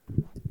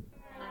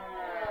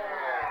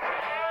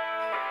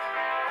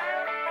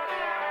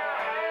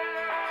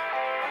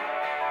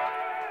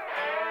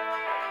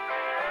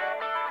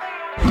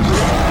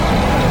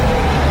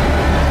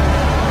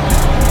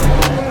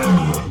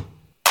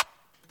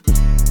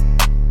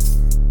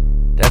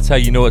That's how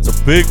you know it's a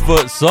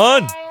Bigfoot,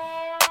 son.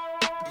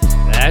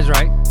 That's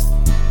right.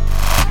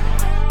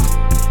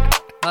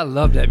 I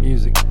love that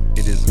music.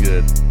 It is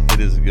good.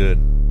 It is good.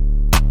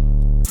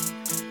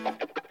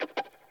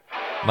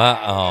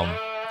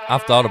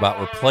 I've thought about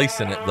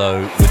replacing it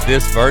though with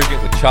this version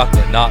with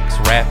Chocolate Knox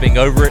rapping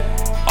over it.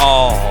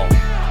 Oh,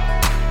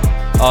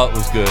 it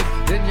was good.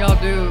 Didn't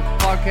y'all do a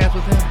podcast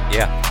with him?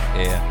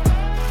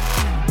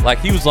 Yeah. Like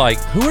he was like,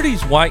 who are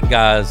these white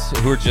guys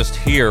who are just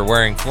here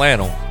wearing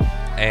flannel?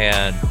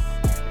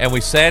 And we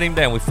sat him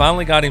down. We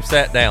finally got him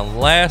sat down.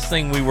 Last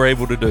thing we were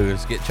able to do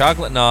is get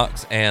Chocolate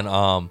Knox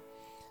and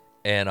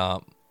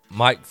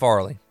Mike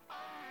Farley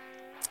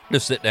to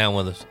sit down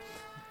with us.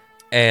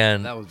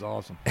 And that was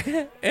awesome.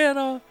 And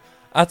I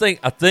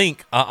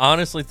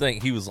honestly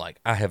think he was like,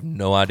 I have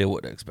no idea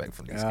what to expect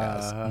from these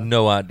guys.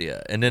 No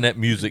idea. And then that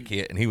music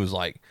hit, and he was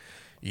like,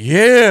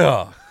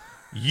 yeah.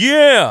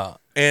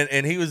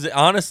 And he was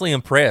honestly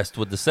impressed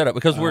with the setup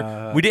because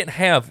we didn't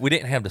have the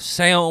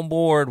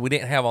soundboard, we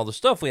didn't have all the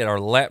stuff. We had our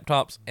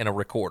laptops and a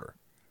recorder,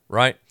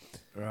 right?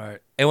 Right.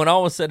 And when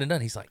all was said and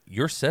done, he's like,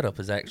 your setup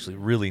is actually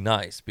really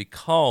nice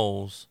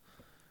because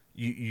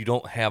you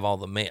don't have all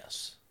the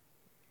mess.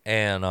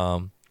 And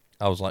I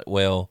was like,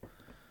 well,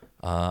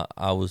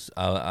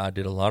 I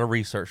did a lot of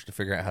research to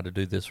figure out how to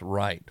do this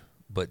right,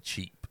 but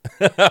cheap.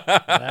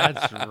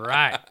 That's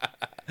right.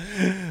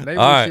 Maybe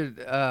all we right.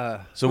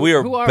 should. So we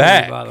are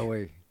back, by the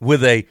way,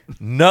 with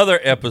another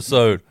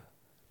episode.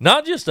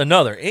 Not just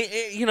another.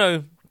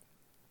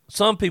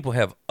 Some people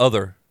have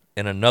other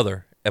and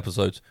another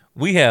episodes.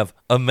 We have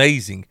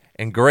amazing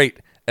and great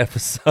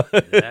episodes.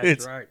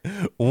 That's right.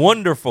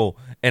 Wonderful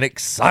and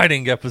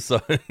exciting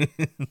episodes.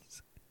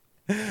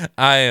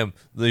 I am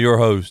your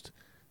host,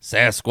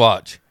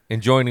 Sasquatch,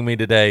 and joining me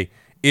today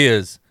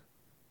is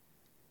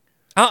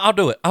I'll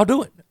do it.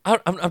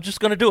 I'm just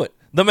gonna do it.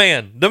 The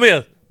man, the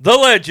myth, the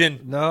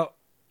legend. No,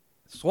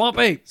 Swamp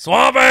Ape.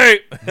 Glad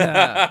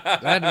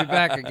to be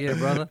back again,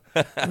 brother.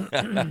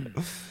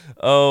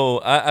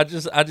 I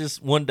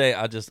just one day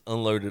I just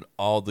unloaded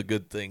all the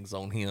good things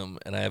on him,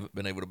 and I haven't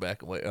been able to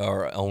back away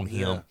or on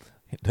him.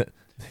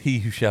 He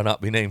who shall not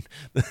be named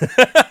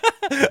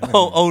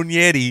on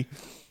Yeti.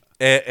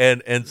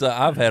 And so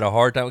I've had a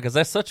hard time because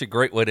that's such a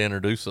great way to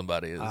introduce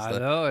somebody. I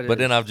know it but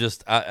is. then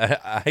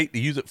I hate to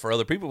use it for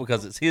other people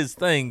because it's his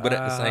thing, but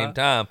at the same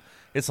time,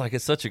 it's like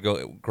it's such a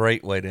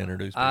great way to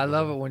introduce people. I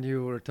love it when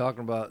you were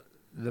talking about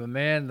the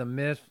man, the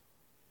myth,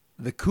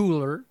 the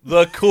cooler.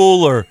 The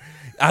cooler.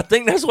 I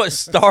think that's what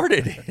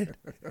started it.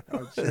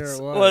 I'm sure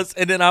it was.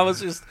 And then I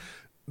was just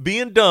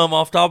being dumb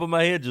off the top of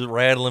my head, just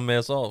rattling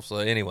mess off. So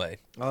anyway.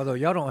 Although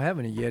y'all don't have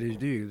any Yetis,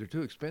 do you? They're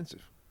too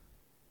expensive.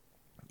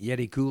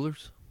 Yeti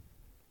coolers?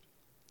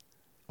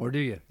 Or do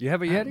you? You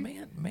have a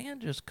Yeti?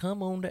 Man, just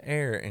come on the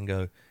air and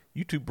go,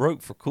 you too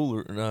broke for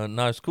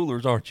nice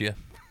coolers, aren't you?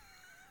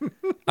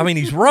 I mean,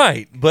 he's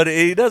right, but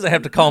he doesn't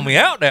have to call me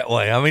out that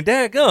way. I mean,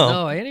 dadgum.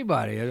 No,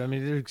 anybody. I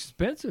mean, they're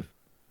expensive.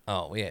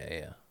 Oh,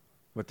 yeah.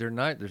 But they're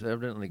not. They're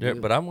evidently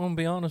good. But I'm going to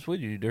be honest with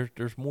you.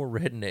 There's more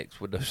rednecks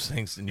with those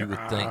things than you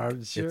would think.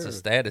 I'm sure. It's a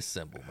status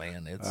symbol,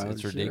 man.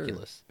 It's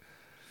ridiculous.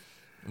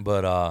 Sure.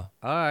 But all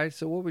right,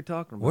 so what are we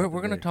talking about?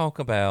 We're going to talk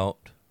about,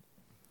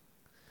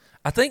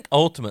 I think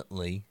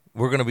ultimately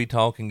we're going to be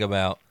talking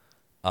about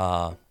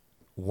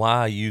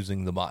why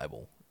using the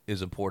Bible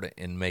is important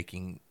in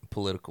making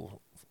political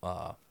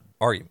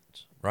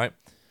arguments, right?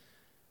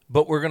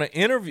 But we're going to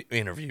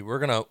interview. We're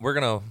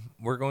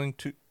going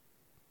to.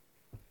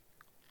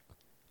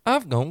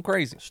 I've gone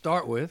crazy.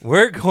 Start with.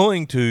 We're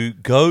going to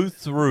go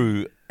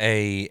through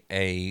a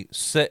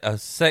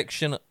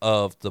section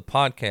of the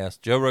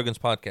podcast, Joe Rogan's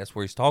podcast,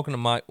 where he's talking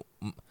to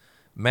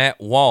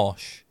Matt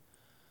Walsh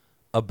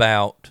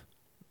about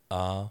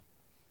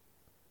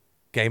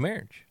gay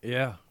marriage.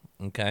 Yeah.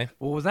 Okay.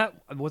 Well, was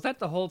that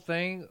the whole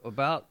thing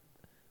about?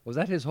 Was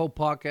that his whole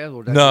podcast?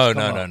 Or No.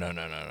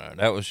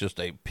 That was just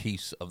a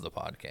piece of the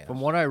podcast.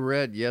 From what I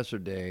read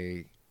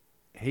yesterday,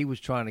 he was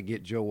trying to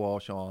get Joe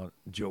Walsh on.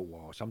 Joe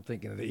Walsh. I'm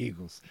thinking of the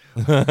Eagles.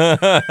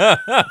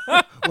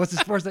 What's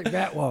his first name?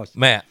 Matt Walsh.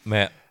 Matt.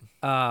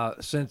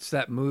 Since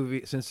that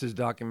movie, since his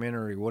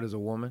documentary, What Is a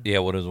Woman? Yeah,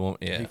 What Is a Woman?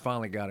 Yeah. He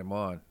finally got him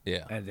on.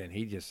 Yeah. And then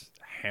he just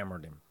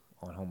hammered him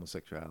on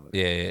homosexuality.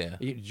 Yeah.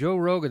 Joe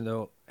Rogan,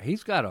 though,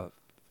 he's got a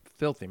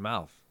filthy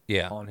mouth.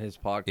 Yeah. On his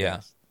podcast.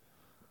 Yeah.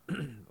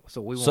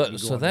 So we won't.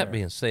 So that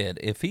being said,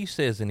 if he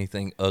says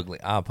anything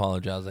ugly, I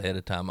apologize ahead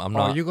of time. I'm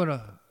not. Are you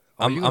gonna?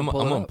 I'm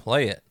gonna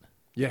play it.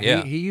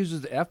 Yeah. He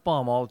uses the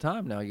F-bomb all the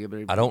time now.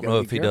 I don't know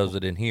if he does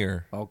it in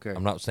here. Okay.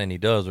 I'm not saying he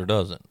does or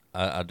doesn't.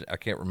 I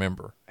can't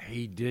remember.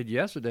 He did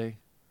yesterday.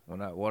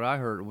 What I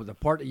heard was the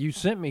part that you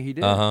sent me. He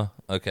did.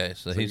 Okay.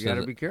 So he you got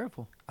to be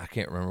careful. I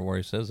can't remember where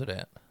he says it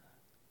at.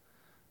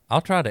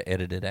 I'll try to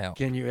edit it out.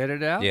 Can you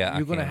edit it out? Yeah,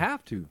 you're gonna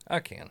have to. I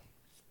can.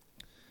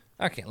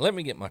 Let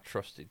me get my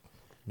trusted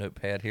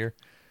notepad here.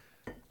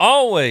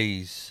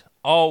 Always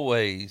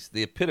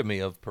the epitome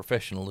of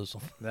professionalism.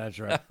 That's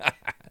right.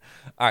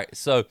 All right,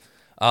 so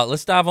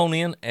let's dive on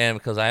in, and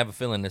because I have a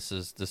feeling this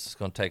is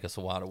going to take us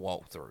a while to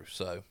walk through.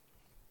 So,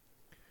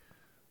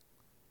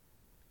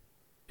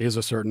 is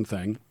a certain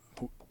thing,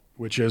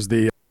 which is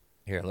the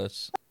Here,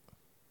 let's.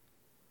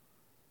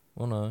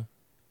 Well, no.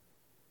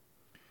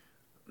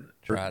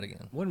 Try it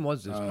again. When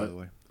was this, by the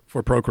way?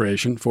 for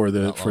procreation for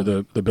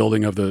the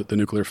building of the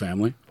nuclear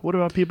family. What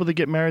about people that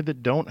get married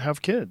that don't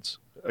have kids?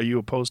 Are you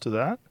opposed to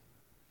that?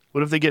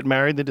 What if they get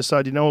married, they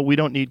decide, you know what, we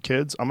don't need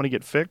kids. I'm going to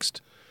get fixed.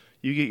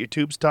 You get your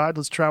tubes tied.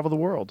 Let's travel the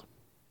world.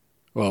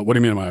 Well, what do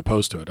you mean am I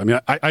opposed to it? I mean,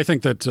 I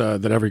think that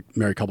that every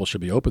married couple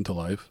should be open to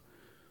life.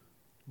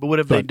 But what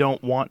if they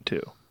don't want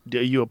to?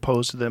 Are you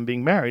opposed to them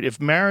being married? If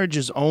marriage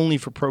is only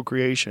for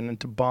procreation and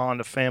to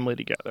bond a family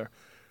together.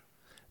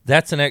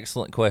 That's an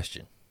excellent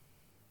question.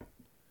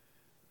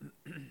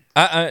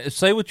 I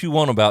say what you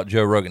want about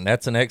Joe Rogan.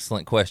 That's an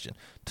excellent question.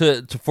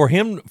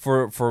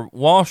 For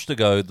Walsh to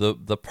go,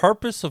 the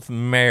purpose of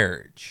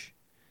marriage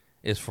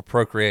is for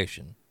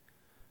procreation.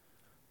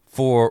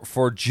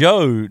 For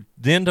Joe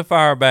then to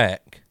fire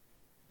back,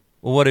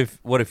 well, what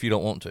if you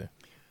don't want to?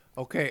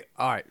 Okay,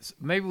 all right. So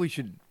maybe we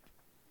should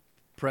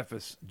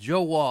preface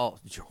Joe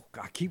Walsh.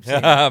 I keep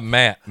saying it.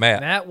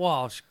 Matt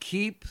Walsh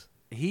he's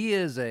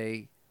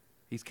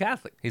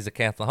Catholic. He's a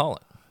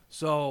Catholic.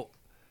 So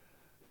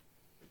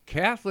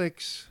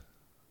Catholics,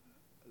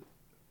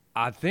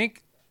 I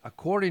think,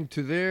 according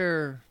to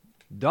their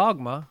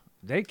dogma,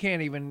 they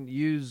can't even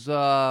use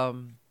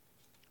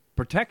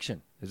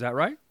protection. Is that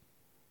right?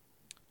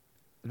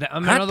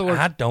 In other words,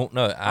 I don't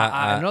know.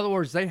 In other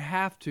words, they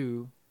have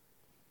to.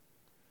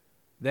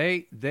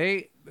 They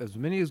as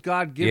many as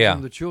God gives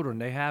them the children,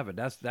 they have it.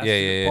 That's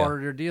part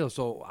of their deal.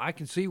 So I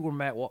can see where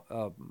Matt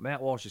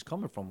Walsh is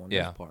coming from on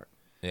this part.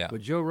 Yeah.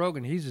 But Joe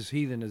Rogan, he's as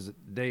heathen as the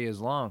day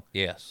is long.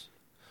 Yes.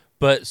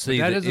 But see,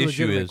 that is a the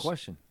issue legitimate is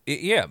question.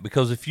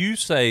 Because if you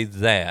say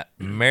that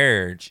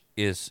marriage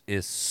is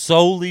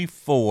solely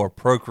for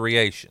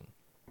procreation,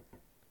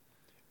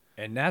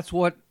 and that's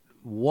what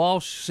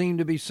Walsh seemed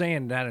to be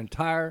saying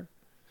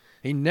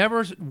he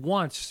never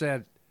once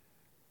said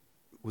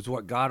was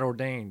what God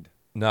ordained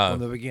from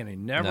the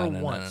beginning. Never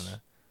once. No.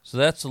 So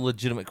that's a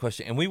legitimate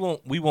question, and we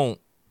won't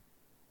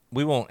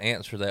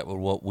answer that with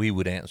what we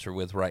would answer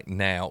with right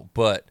now,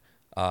 but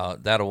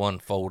that'll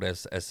unfold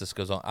as this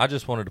goes on. I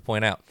just wanted to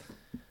point out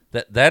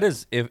that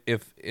is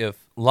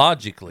if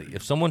logically,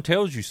 if someone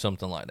tells you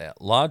something like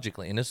that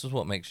logically, and this is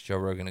what makes Joe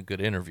Rogan a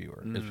good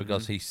interviewer, is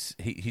because he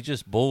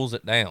just bulls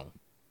it down.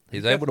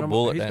 He's able to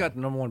bull it down. He's got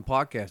the #1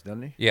 podcast,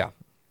 doesn't he? Yeah.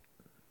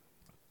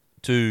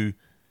 To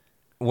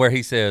where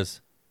he says,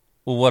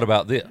 well, what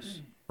about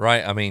this?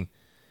 Right? I mean,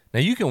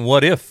 now you can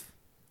what if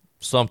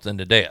something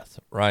to death,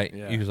 right?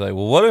 Yeah. You can say,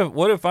 well,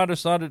 what if I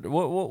decided,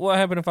 what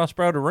happened if I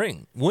sprouted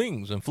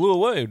wings and flew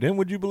away? Then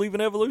would you believe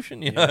in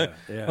evolution? You know?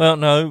 Yeah. Well,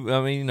 no.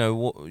 I mean,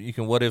 you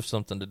can what if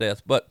something to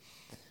death. But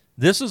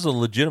this is a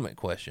legitimate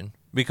question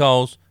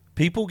because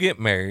people get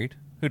married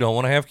who don't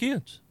want to have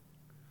kids.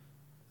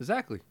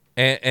 Exactly.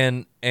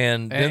 And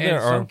then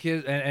there are some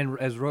kids, and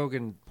as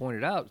Rogan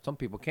pointed out, some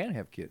people can't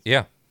have kids.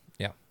 Yeah.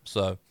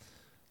 So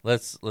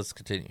let's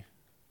continue.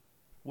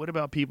 What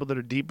about people that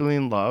are deeply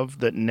in love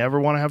that never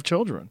want to have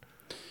children?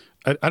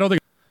 I don't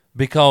think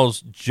because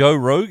Joe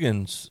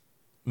Rogan's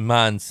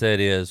mindset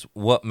is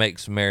what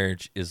makes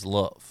marriage is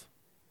love.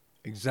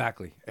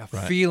 Exactly. A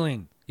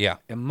feeling. Yeah.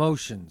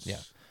 Emotions. Yeah.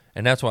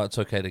 And that's why it's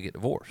okay to get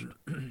divorced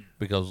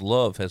because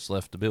love has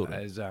left the building.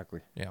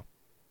 Exactly. Yeah.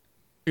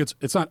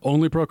 it's not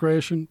only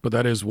procreation, but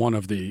that is one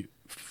of the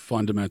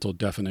fundamental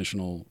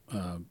definitional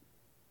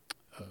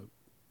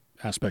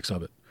aspects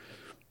of it.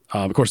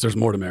 Of course, there's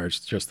more to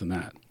marriage just than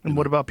that. And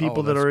what about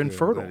people that are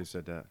infertile? He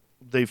said that.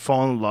 They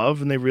fall in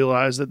love and they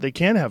realize that they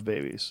can have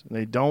babies. And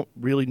they don't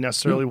really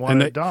necessarily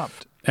want to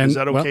adopt. Is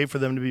that okay for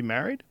them to be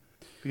married?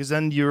 Because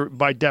then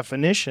by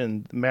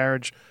definition,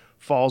 marriage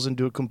falls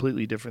into a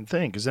completely different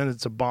thing. Because then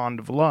it's a bond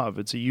of love.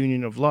 It's a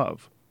union of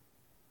love.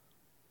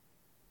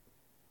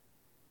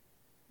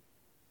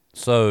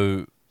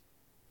 So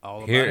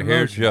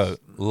here's Joe.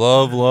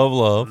 Love.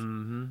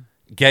 Mm-hmm.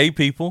 Gay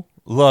people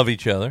love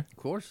each other. Of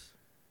course.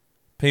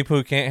 People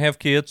who can't have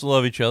kids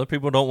love each other.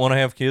 People who don't want to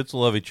have kids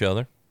love each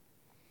other.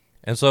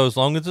 And so as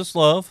long as it's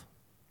love,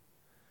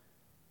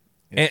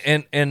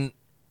 and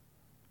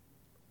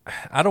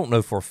I don't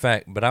know for a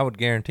fact, but I would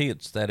guarantee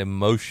it's that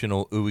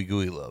emotional ooey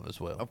gooey love as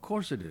well. Of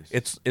course it is.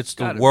 It's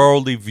the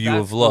worldly view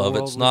of love.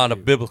 It's not a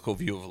biblical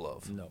view of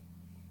love. No.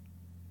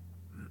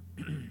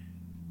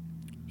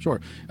 Sure.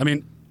 I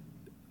mean,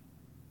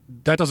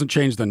 that doesn't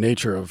change the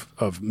nature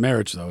of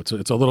marriage, though. It's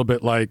a little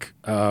bit like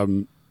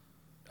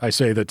I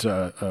say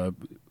that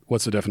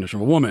what's the definition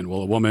of a woman?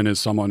 Well, a woman is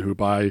someone who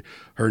by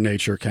her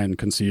nature can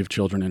conceive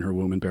children in her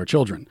womb and bear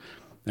children.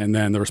 And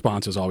then the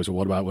response is always, well,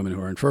 what about women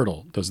who are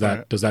infertile? Does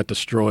that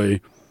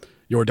destroy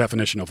your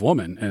definition of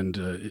woman?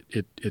 And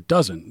it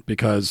doesn't,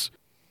 because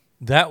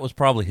that was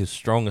probably his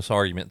strongest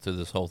argument through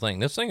this whole thing.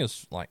 This thing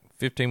is like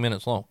 15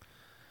 minutes long.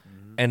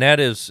 Mm-hmm. And that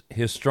is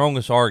his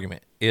strongest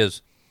argument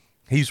is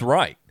he's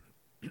right.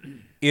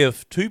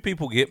 If two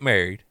people get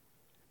married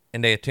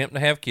and they attempt to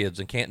have kids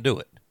and can't do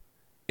it,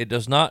 it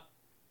does not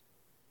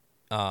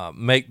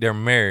make their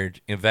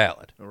marriage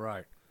invalid. All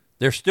right.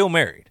 They're still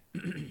married.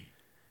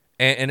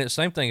 And it's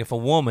the same thing. If a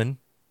woman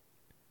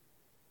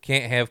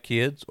can't have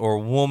kids, or a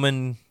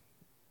woman,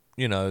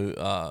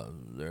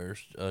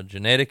 there's a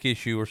genetic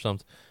issue or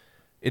something,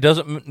 it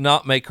doesn't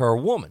not make her a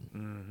woman.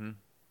 Mm-hmm.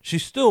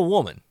 She's still a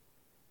woman.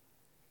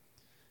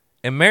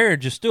 And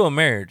marriage is still a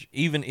marriage,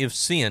 even if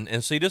sin,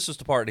 and see, this is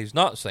the part he's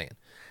not saying,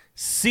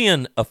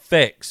 sin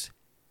affects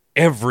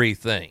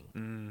everything.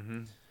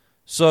 Mm-hmm.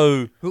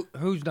 So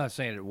who's not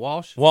saying it?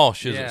 Walsh?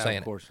 Walsh isn't saying it.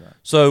 Of course not.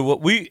 So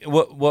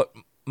what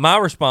my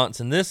response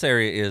in this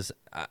area is,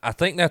 I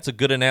think that's a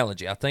good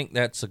analogy. I think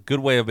that's a good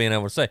way of being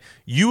able to say,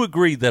 you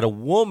agree that a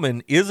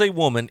woman is a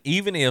woman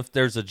even if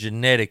there's a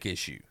genetic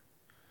issue.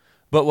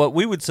 But what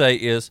we would say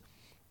is,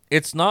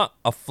 it's not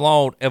a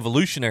flawed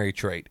evolutionary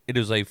trait. It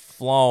is a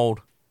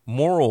flawed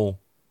moral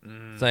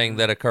thing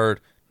that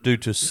occurred due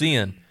to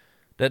sin.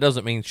 That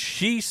doesn't mean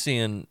she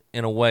sinned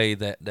in a way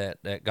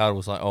that God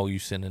was like, oh, you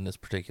sinned in this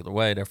particular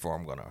way, therefore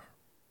I'm going to,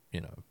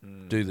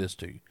 do this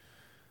to you.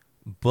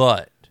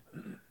 But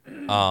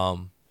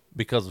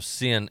because of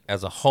sin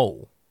as a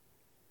whole,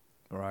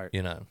 right?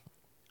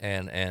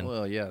 And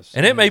well, yes,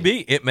 and it may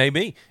be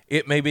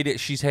that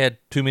she's had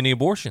too many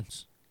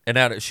abortions, and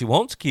now that she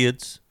wants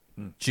kids,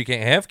 she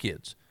can't have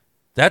kids.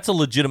 That's a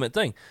legitimate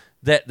thing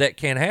that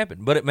can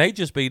happen. But it may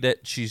just be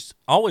that she's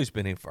always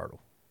been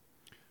infertile.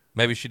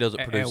 Maybe she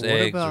doesn't produce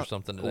eggs or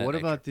something of that What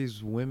nature. about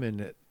these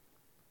women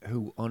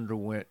who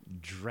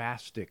underwent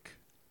drastic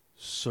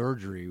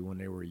surgery when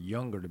they were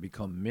younger to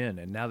become men,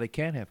 and now they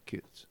can't have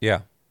kids?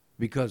 Yeah.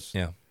 Because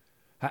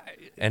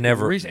and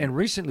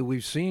recently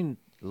we've seen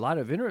a lot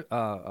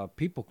of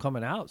people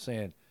coming out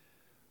saying,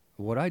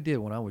 what I did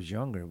when I was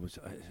younger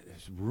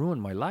it's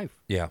ruined my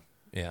life. Yeah.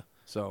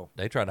 So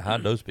they try to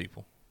hide those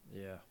people.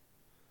 Yeah.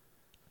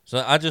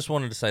 So I just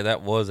wanted to say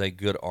that was a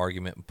good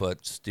argument,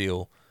 but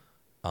still,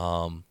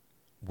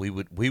 we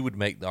would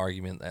make the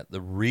argument that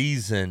the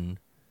reason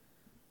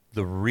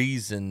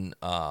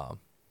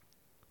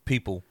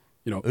people,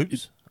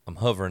 oops, I'm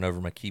hovering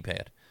over my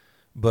keypad,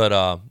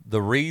 but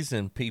the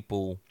reason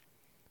people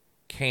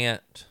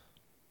can't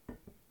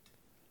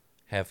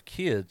have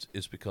kids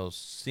is because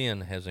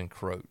sin has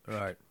encroached.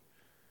 Right.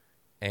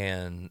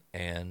 And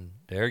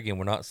there again,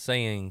 we're not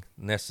saying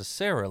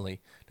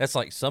necessarily, that's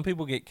like some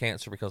people get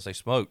cancer because they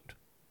smoked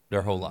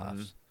their whole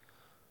lives.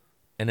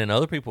 And then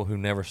other people who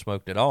never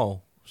smoked at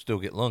all still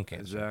get lung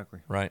cancer.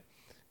 Exactly. Right?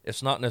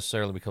 It's not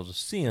necessarily because of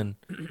sin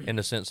in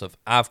the sense of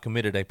I've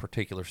committed a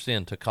particular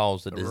sin to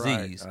cause the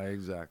disease. Right.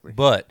 Exactly.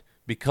 But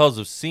because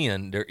of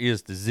sin, there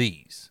is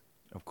disease.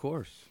 Of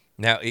course.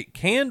 Now, it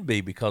can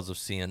be because of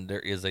sin, there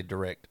is a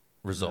direct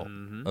result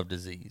of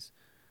disease.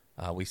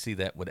 We see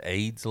that with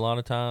AIDS a lot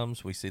of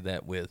times. We see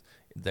that with,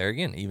 there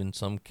again, even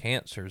some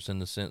cancers in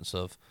the sense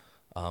of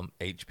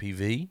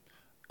HPV.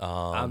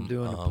 I'm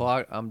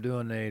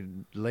doing a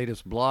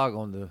latest blog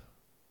on the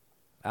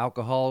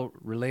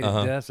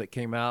alcohol-related deaths that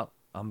came out.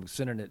 I'm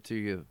sending it to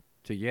you,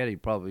 to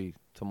Yeti, probably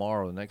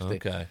tomorrow or the next day.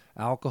 Okay.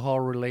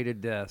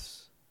 Alcohol-related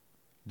deaths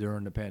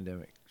during the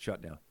pandemic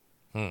shutdown.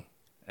 And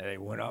they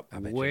went up I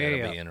bet way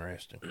that'll up. be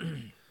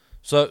interesting.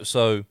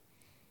 So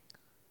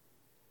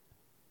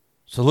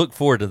look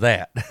forward to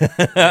that.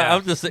 Yeah.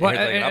 I'm just sitting here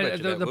thinking, I bet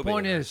you the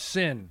point is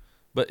sin.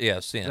 But yeah,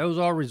 sin. Those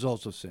are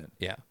results of sin.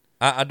 Yeah.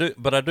 I do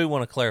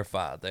want to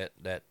clarify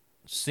that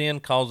sin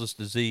causes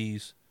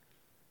disease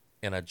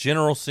in a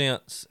general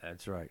sense.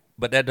 That's right.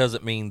 But that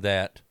doesn't mean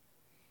that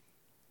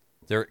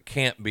there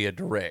can't be a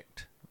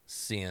direct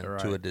sin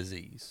to a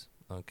disease.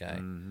 Okay.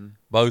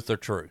 Both are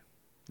true.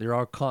 There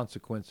are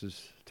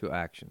consequences to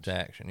actions. To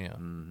action, yeah.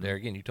 There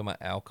again, you're talking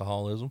about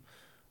alcoholism,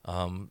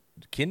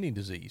 kidney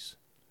disease.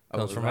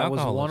 Comes from that was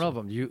alcoholism. one of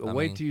them.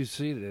 Wait till you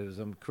see it. It was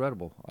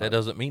incredible. That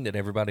doesn't mean that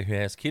everybody who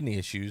has kidney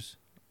issues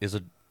is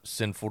a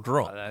sinful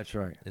drunk. That's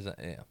right. Is that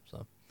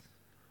So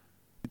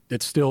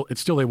it's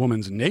still a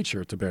woman's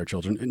nature to bear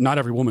children. Not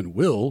every woman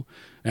will,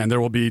 and there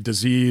will be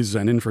disease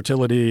and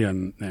infertility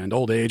and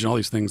old age and all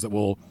these things that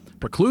will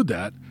preclude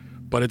that.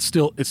 But it's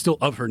still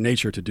of her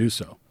nature to do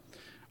so.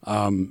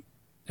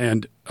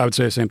 And I would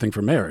say the same thing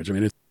for marriage. I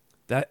mean,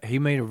 that he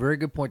made a very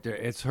good point there.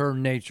 It's her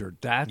nature.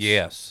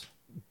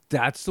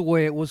 That's the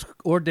way it was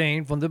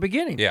ordained from the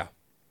beginning. Yeah.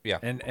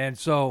 And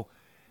so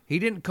he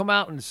didn't come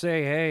out and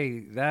say,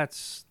 hey,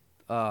 that's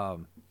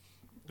the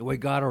way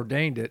God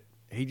ordained it.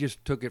 He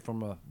just took it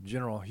from a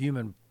general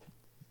human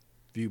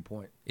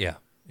viewpoint. Yeah.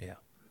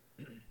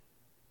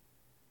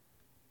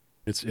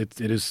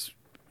 It is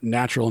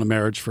natural in a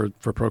marriage for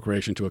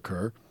procreation to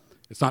occur.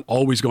 It's not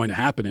always going to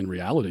happen in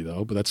reality,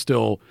 though, but that's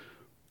still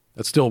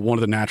one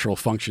of the natural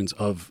functions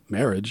of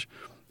marriage.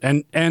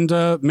 And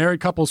married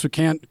couples who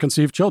can't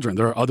conceive children,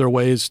 there are other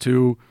ways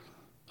to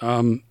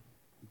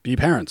be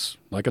parents,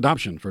 like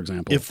adoption, for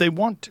example. If they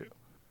want to.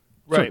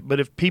 Right, sure. But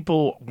if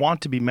people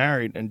want to be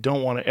married and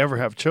don't want to ever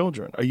have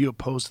children, are you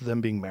opposed to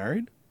them being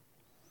married?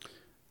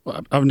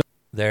 Well,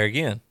 there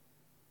again.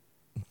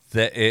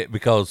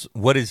 Because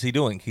what is he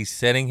doing? He's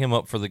setting him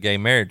up for the gay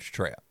marriage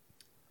trap.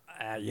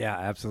 Yeah,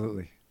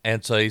 absolutely.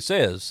 And so he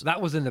says...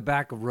 That was in the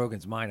back of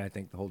Rogan's mind, I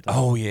think, the whole time.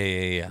 Oh,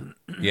 yeah.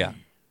 Yeah.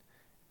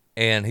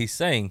 And he's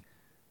saying,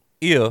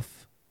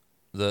 if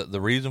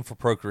the reason for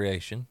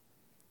procreation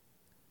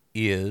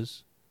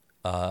is,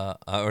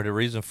 or the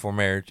reason for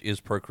marriage is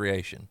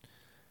procreation,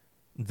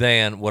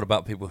 then what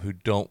about people who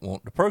don't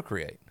want to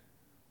procreate?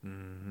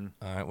 Mm-hmm.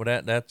 All right,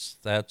 well that's,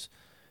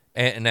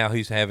 and now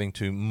he's having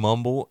to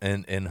mumble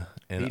and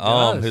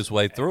his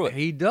way through it.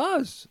 He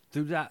does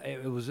through that.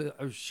 It was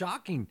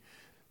shocking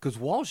because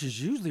Walsh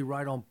is usually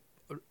right on,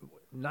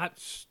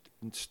 not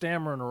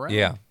stammering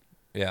around.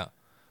 Yeah.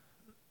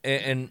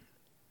 And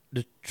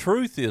the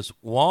truth is,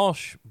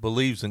 Walsh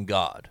believes in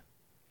God.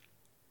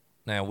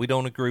 Now, we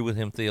don't agree with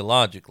him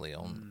theologically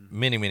on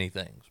many, many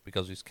things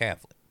because he's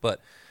Catholic. But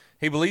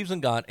he believes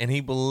in God, and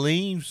he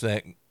believes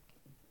that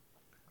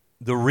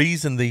the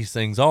reason these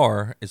things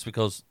are is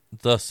because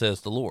thus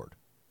says the Lord.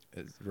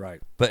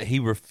 Right. But he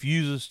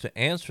refuses to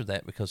answer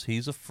that because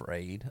he's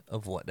afraid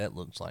of what that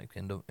looks like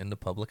in the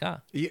public eye.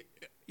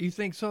 You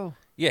think so?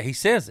 Yeah, he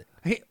says it.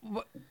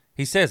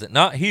 He says it.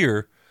 Not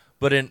here.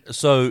 But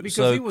because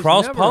he was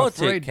cross never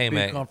politic came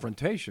at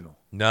confrontational.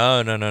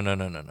 No.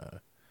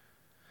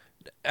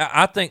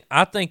 I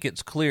think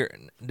it's clear.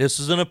 This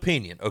is an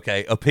opinion,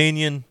 okay?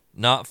 Opinion,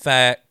 not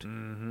fact.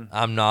 Mm-hmm.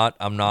 I'm not.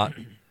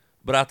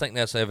 But I think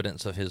that's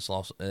evidence of his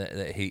loss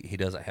that he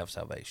doesn't have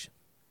salvation.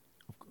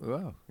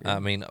 Well, yeah. I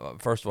mean,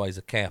 first of all, he's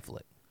a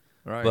Catholic,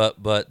 right?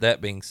 But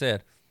that being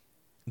said,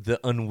 the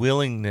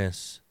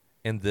unwillingness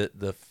and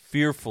the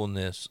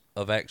fearfulness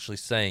of actually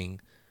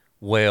saying,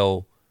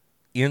 well,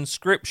 in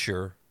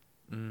Scripture,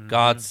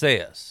 God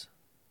says,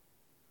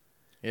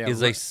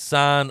 is a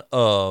sign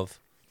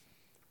of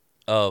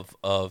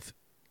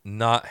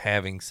not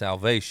having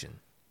salvation.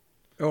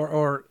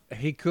 Or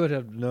he could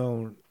have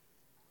known.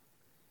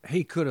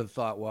 He could have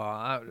thought,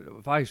 well,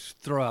 if I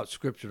throw out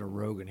Scripture to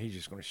Rogan, he's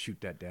just going to shoot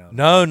that down.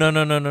 No.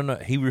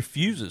 He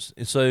refuses.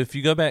 So if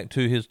you go back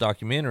to his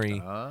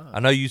documentary, I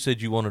know you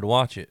said you wanted to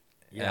watch it.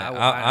 Yeah,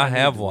 I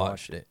have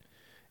watched it.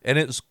 And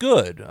it's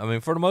good. I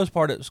mean, for the most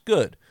part, it's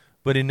good.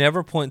 But he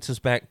never points us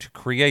back to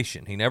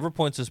creation. He never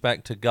points us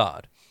back to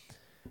God.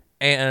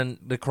 And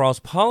the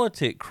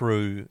cross-politic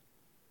crew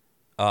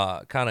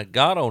kind of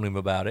got on him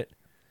about it.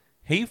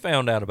 He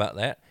found out about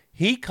that.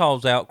 He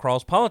calls out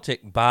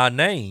cross-politic by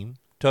name,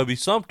 Toby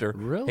Sumpter.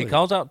 Really? He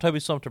calls out Toby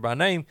Sumpter by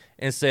name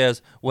and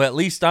says, well, at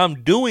least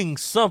I'm doing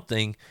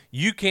something.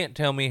 You can't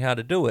tell me how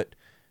to do it.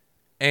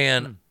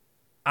 And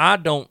I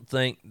don't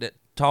think that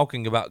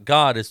talking about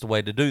God is the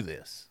way to do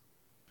this.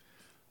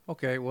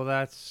 Okay, well,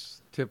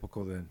 that's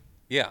typical then.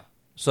 Yeah.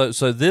 So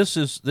this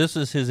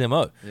is his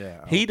MO.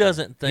 Yeah. He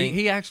doesn't think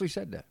he actually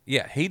said that.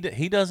 Yeah, he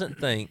doesn't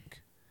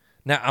think.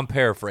 Now I'm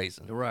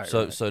paraphrasing. Right.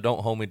 So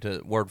don't hold me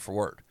to word for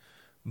word.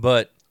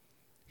 But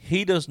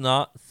he does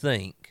not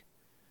think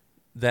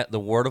that the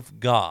Word of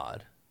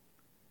God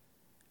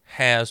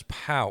has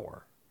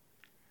power.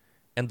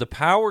 And the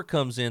power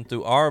comes in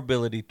through our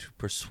ability to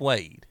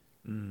persuade.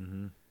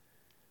 Mm-hmm.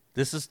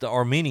 This is the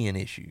Armenian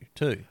issue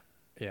too.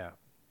 Yeah.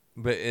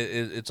 But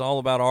it's all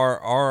about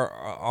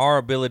our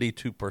ability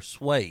to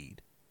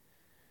persuade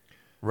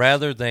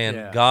rather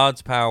than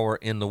God's power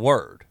in the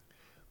Word.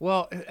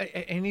 Well,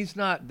 and he's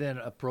not then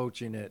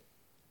approaching it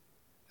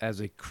as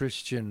a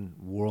Christian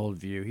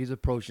worldview. He's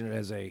approaching it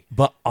as a...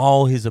 But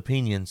all his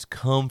opinions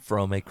come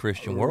from a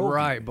Christian worldview.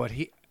 Right, but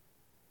he...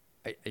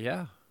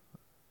 Yeah.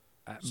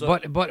 So,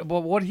 but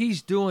what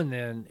he's doing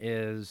then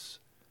is...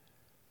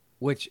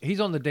 Which, he's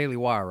on the Daily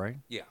Wire, right?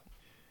 Yeah.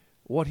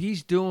 What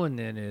he's doing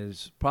then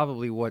is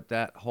probably what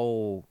that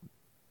whole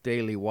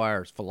Daily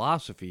Wire's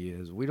philosophy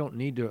is. We don't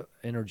need to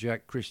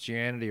interject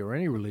Christianity or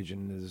any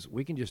religion.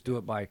 We can just do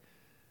it by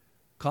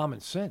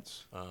common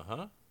sense.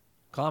 Uh-huh.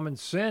 Common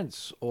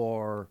sense,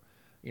 or,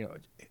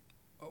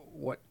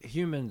 what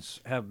humans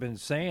have been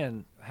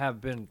saying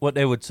what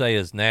they would say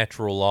is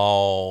natural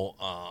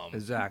law.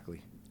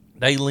 Exactly.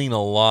 They lean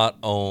a lot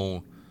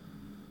on,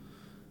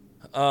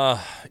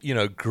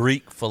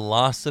 Greek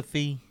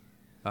philosophy.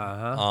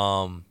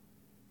 Uh-huh.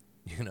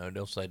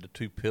 They'll say the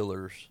two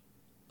pillars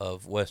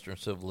of Western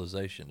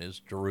civilization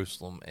is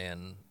Jerusalem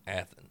and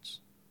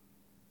Athens.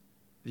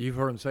 You've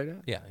heard him say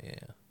that? Yeah.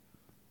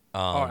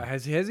 All right.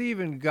 Has he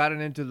even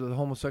gotten into the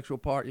homosexual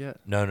part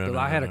yet? No.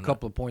 I had a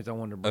couple of points I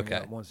wanted to bring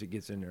up once he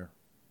gets in there.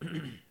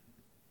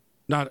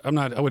 I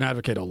wouldn't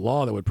advocate a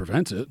law that would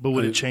prevent it. But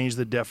would it change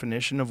the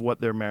definition of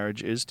what their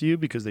marriage is to you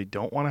because they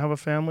don't want to have a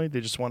family? They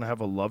just want to have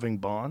a loving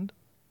bond?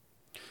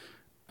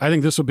 I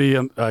think this would be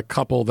a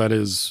couple that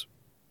is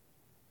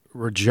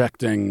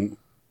rejecting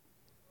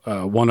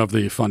one of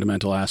the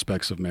fundamental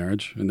aspects of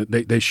marriage, and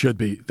they should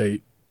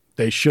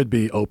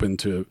be open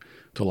to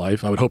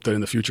life. I would hope that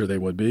in the future they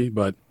would be,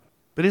 but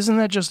isn't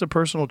that just a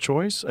personal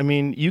choice? I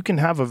mean, you can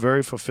have a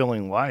very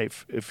fulfilling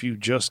life if you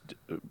just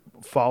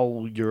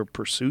follow your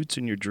pursuits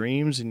and your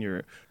dreams and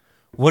your...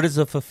 What is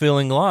a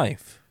fulfilling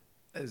life?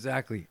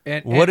 Exactly.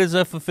 What is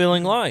a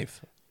fulfilling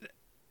life?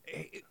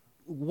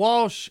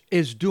 Walsh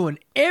is doing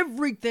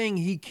everything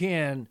he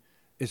can,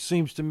 it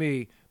seems to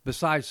me,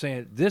 besides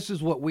saying, this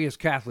is what we as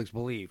Catholics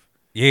believe.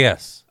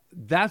 Yes.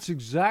 That's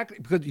exactly,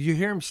 because you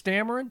hear him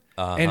stammering,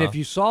 and if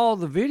you saw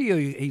the video,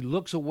 he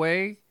looks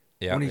away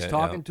when he's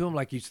talking to him,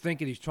 like he's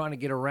thinking he's trying to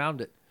get around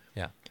it.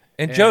 Yeah.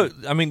 And Joe,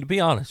 I mean, to be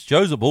honest,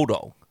 Joe's a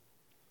bulldog.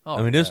 Oh,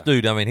 I mean, this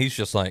dude, I mean, he's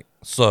just like,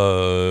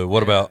 so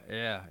what about?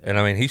 Yeah. And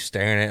I mean, he's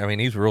staring at, I mean,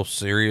 he's real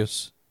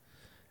serious,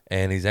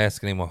 and he's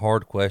asking him a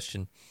hard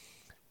question,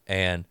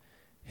 and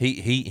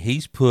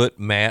he's put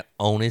Matt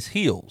on his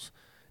heels.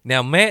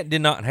 Now, Matt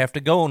did not have to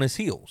go on his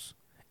heels,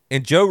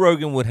 and Joe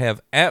Rogan would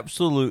have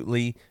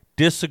absolutely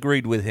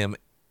disagreed with him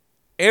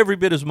every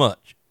bit as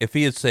much if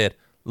he had said,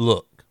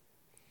 look,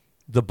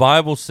 the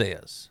Bible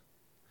says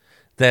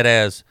that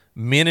as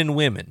men and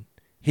women,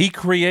 he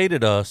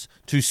created us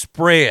to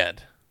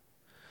spread.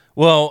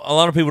 Well, a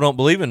lot of people don't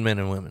believe in men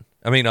and women.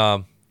 I mean,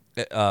 God.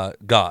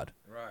 Right.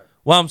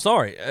 Well, I'm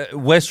sorry.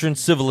 Western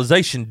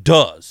civilization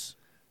does.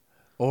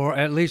 Or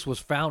at least was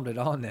founded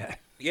on that.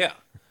 Yeah.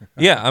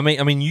 Yeah, I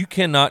mean, you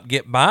cannot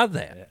get by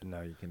that. Yeah,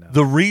 no, you cannot.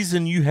 The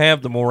reason you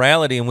have the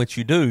morality in which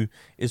you do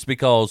is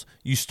because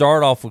you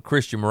start off with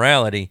Christian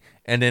morality,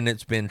 and then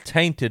it's been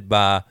tainted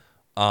by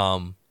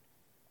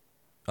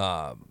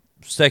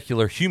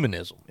secular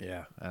humanism.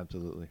 Yeah,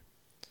 absolutely.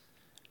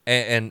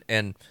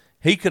 And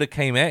he could have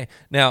came at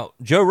now.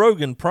 Joe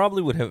Rogan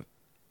probably would have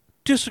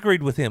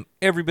disagreed with him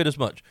every bit as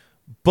much,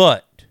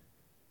 but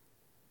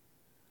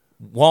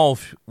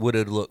Walsh would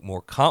have looked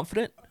more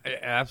confident.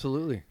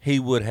 Absolutely. He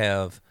would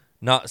have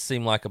not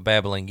seemed like a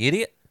babbling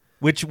idiot,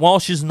 which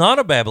Walsh is not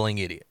a babbling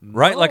idiot,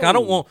 right? No. Like I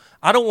don't want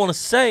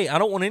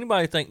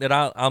anybody to think that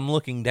I'm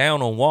looking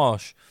down on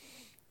Walsh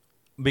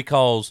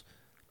because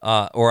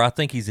or I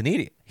think he's an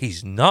idiot.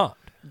 He's not.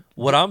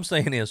 What I'm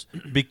saying is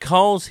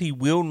because he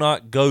will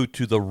not go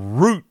to the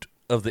root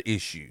of the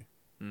issue,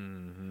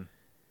 and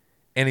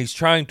he's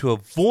trying to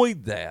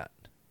avoid that.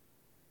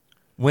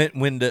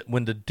 When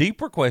the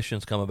deeper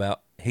questions come about,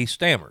 he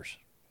stammers.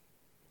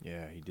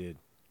 Yeah, he did.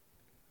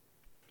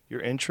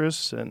 Your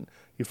interests, and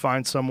you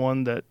find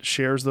someone that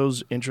shares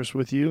those interests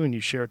with you, and you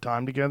share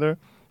time together.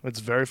 It's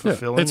very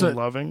fulfilling and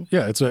loving.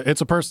 Yeah, it's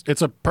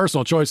a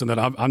personal choice, in that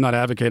I'm not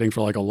advocating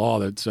for like a law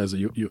that says that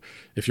you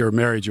if you're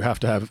married you have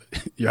to have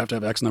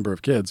X number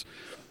of kids.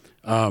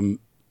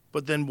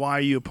 But then why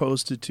are you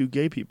opposed to two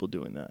gay people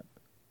doing that?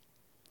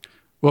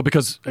 Well,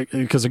 because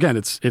again,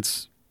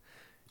 it's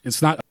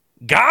not.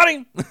 Got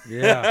him.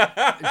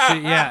 Yeah.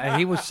 See, yeah,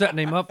 he was setting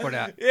him up for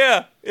that.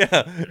 Yeah.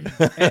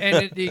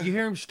 And did you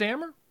hear him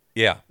stammer?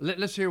 Yeah.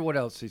 Let's hear what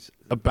else he's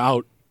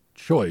about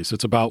choice.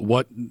 It's about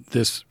what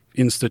this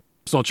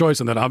institutional choice,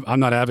 and that I'm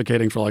not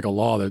advocating for like a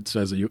law that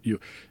says that you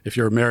if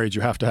you're married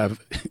you have to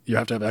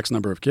have X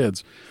number of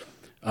kids.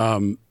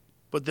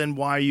 But then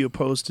why are you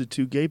opposed to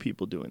two gay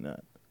people doing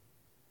that?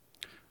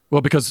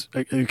 Well, because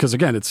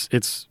again,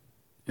 it's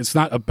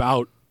not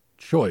about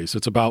choice.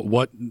 It's about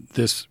what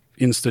this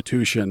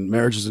institution,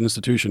 marriage is an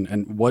institution,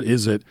 and what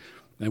is it,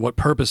 and what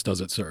purpose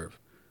does it serve?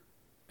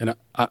 And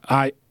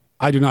I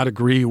do not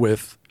agree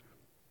with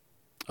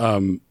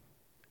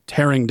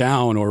tearing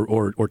down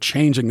or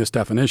changing this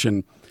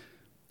definition,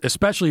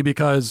 especially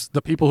because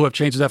the people who have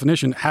changed the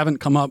definition haven't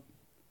come up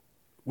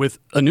with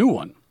a new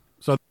one.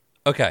 So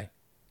okay.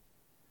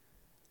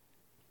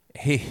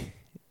 He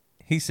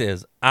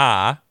says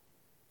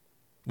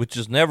which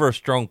is never a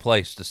strong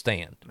place to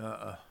stand.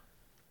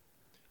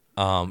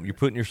 You're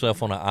putting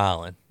yourself on an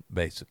island,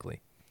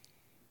 basically.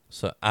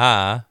 So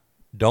I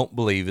don't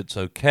believe it's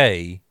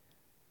okay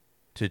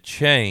to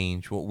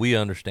change what we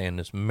understand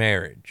as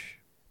marriage.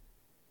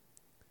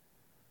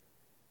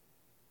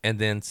 And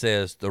then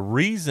says the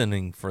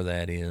reasoning for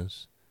that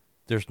is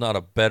there's not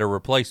a better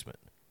replacement.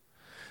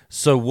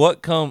 So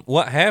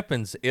what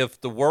happens if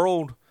the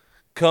world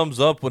comes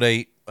up with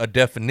a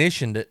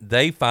definition that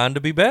they find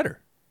to be better?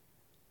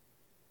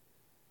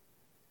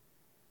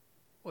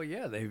 Well,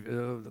 yeah, they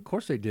of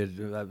course they did.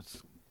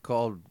 That's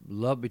called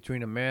love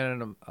between a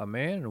man and a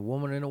man, and a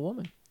woman and a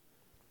woman.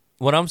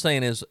 What I'm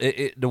saying is,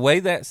 the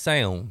way that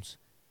sounds,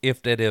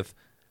 if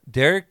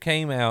Derek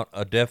came out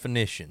a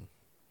definition,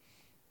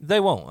 they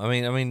won't.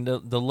 I mean,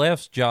 the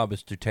left's job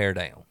is to tear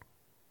down,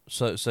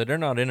 so they're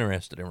not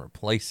interested in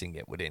replacing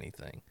it with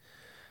anything.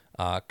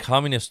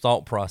 Communist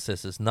thought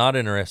process is not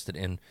interested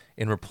in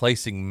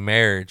replacing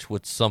marriage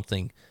with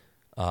something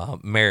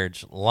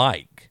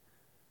marriage-like.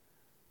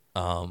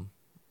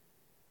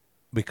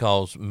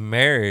 Because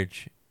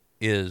marriage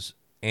is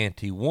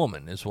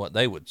anti-woman, is what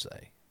they would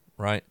say,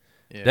 right?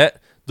 Yeah.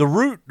 That the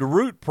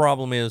root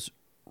problem is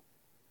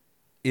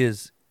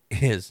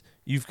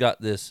you've got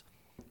this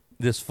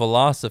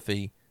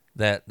philosophy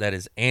that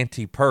is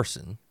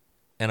anti-person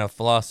and a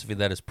philosophy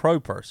that is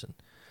pro-person,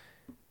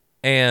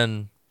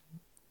 and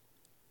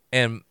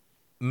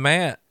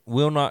Matt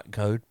will not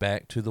go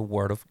back to the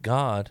Word of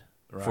God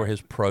for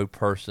his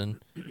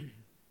pro-person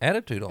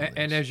attitude on this.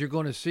 And as you're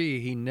going to see,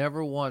 he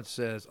never once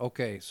says,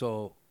 okay,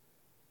 so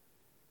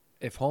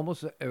if a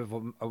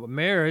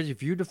marriage,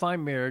 if you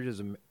define marriage as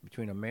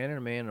between a man and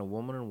a man and a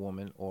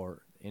woman,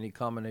 or any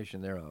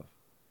combination thereof,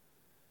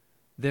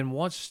 then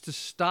wants to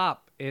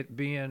stop it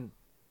being,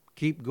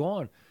 keep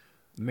going.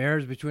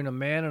 Marriage between a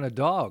man and a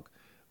dog.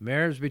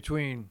 Marriage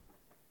between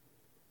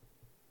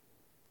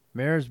a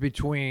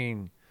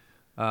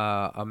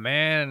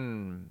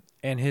man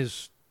and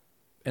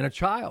a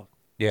child.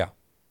 Yeah.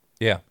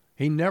 Yeah.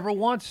 He never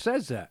once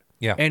says that.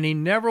 Yeah. And he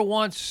never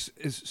once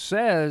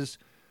says,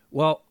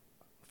 well,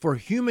 for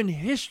human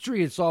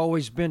history, it's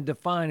always been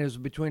defined as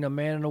between a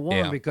man and a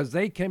woman because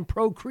they can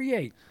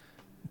procreate.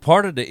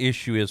 Part of the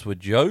issue is with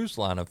Joe's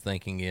line of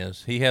thinking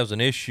is he has an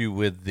issue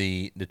with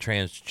the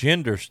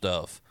transgender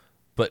stuff,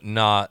 but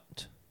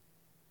not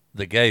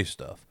the gay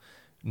stuff.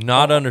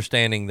 Not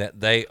understanding that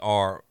they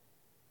are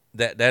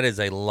that is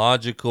a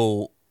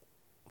logical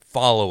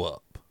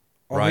follow-up,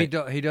 right?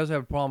 He does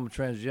have a problem with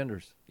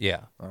transgenders.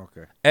 Yeah.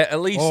 Okay. At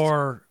least.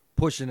 Or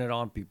pushing it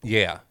on people.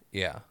 Yeah,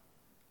 yeah.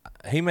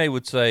 He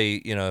would say,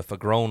 if a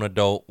grown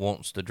adult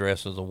wants to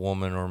dress as a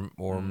woman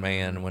or a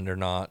man when they're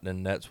not,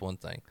 then that's one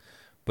thing.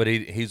 But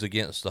he's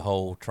against the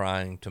whole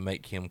trying to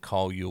make him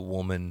call you a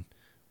woman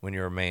when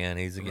you're a man.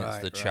 He's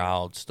against the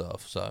child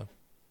stuff, so.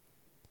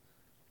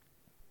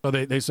 So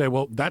they say,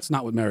 well, that's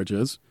not what marriage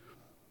is.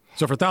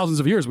 So for thousands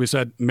of years, we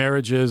said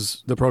marriage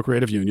is the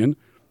procreative union.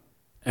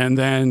 And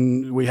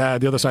then we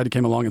had the other side that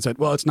came along and said,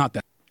 well, it's not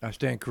that. I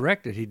stand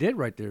corrected. He did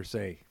right there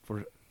say,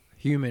 for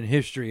human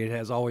history, it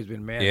has always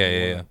been man and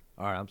woman. Yeah.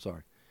 All right, I'm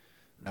sorry.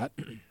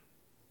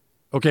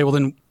 Okay, well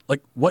then,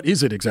 what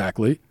is it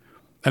exactly?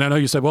 And I know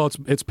you said, well,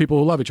 it's people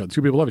who love each other.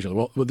 Two people love each other.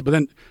 Well, but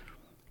then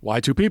why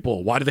two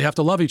people? Why do they have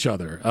to love each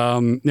other?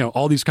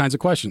 All these kinds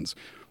of questions.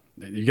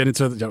 You get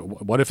into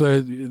what if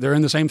they're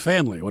in the same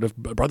family? What if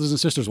brothers and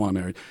sisters want to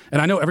marry?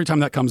 And I know every time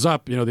that comes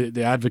up,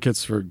 the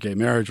advocates for gay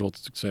marriage will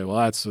say, well,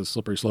 that's a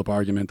slippery slope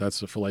argument.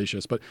 That's a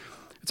fallacious. But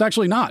it's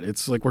actually not.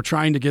 It's like we're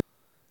trying to get.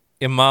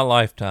 In my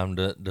lifetime,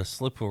 the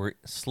slippery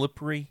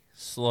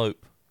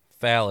slope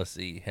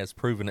fallacy has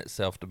proven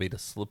itself to be the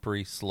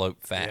slippery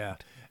slope fact. Yeah,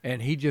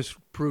 and he just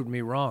proved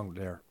me wrong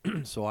there.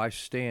 So I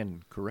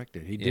stand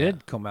corrected. He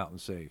did come out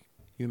and say,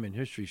 human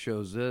history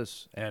shows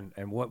this, and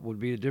what would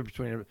be the difference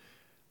between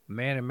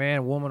man and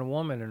man, woman and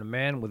woman, and a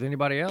man with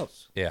anybody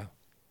else. Yeah.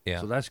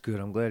 So that's good.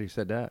 I'm glad he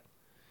said that.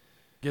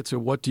 Get to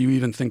what do you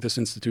even think this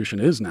institution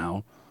is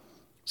now,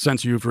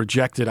 since you've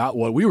rejected out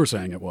what we were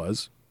saying it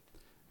was.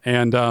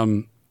 And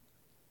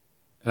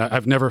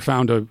I've never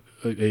found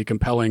a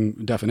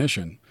compelling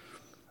definition.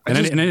 And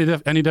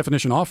any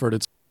definition offered,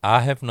 it's...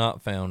 I have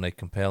not found a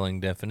compelling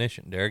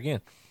definition. There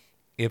again,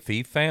 if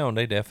he found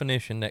a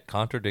definition that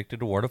contradicted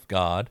the Word of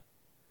God,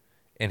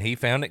 and he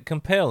found it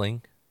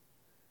compelling,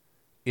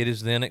 it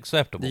is then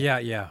acceptable.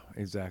 Yeah,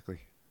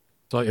 exactly.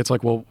 So it's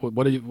like, well,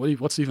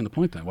 what's even the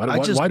point then?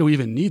 Why do we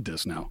even need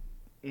this now?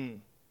 I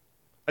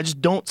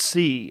just don't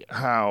see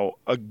how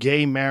a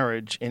gay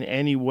marriage in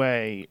any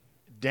way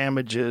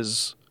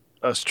damages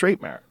a straight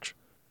marriage.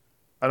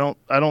 I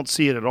don't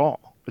see it at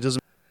all. It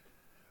doesn't.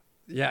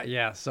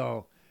 Yeah.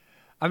 So,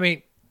 I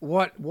mean,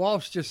 what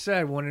Walsh just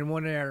said went in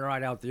one ear and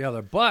right out the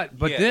other. But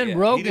then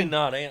Rogan he did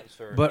not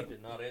answer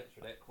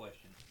that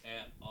question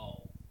at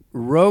all.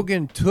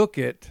 Rogan took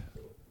it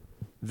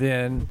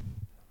then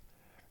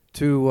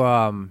to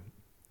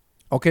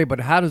okay,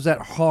 but how does that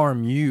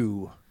harm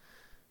you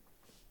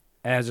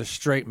as a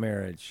straight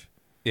marriage?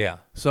 Yeah.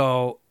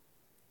 So,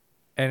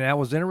 and that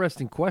was an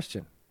interesting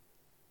question.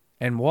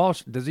 And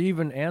Walsh, does he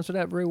even answer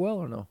that very well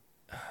or no?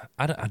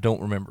 I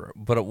don't remember.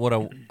 But what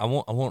I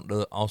want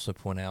to also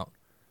point out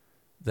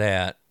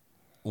that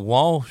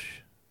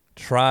Walsh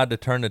tried to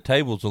turn the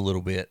tables a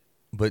little bit,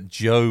 but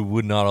Joe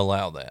would not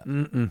allow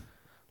that.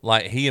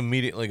 Like he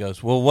immediately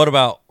goes, well, what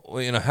about,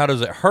 how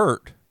does it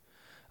hurt?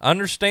 I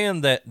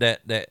understand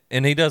that,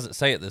 and he doesn't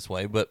say it this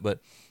way, but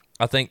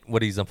I think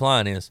what he's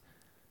implying is,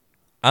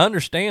 I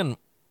understand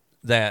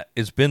that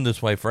it's been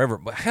this way forever,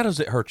 but how does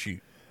it hurt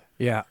you?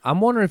 Yeah,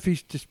 I'm wondering if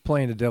he's just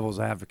playing the devil's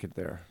advocate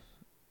there.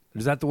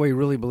 Is that the way he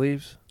really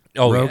believes?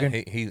 Oh, Rogan?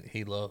 Yeah,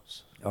 he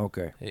loves.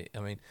 Okay.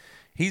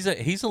 He's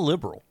a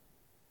liberal.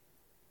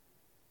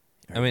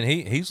 I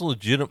mean, he's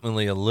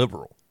legitimately a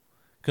liberal.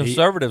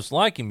 Conservatives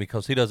like him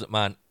because he doesn't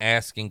mind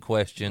asking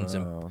questions,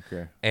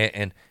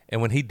 and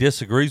when he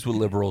disagrees with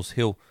liberals,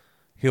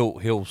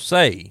 he'll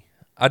say,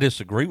 "I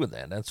disagree with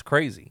that. That's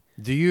crazy."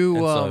 Do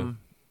you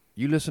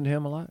you listen to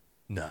him a lot?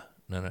 No.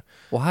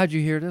 Well, how'd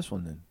you hear this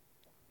one then?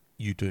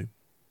 YouTube.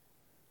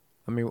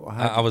 I mean,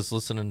 I was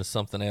listening to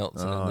something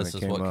else, and then this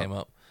is what came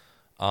up.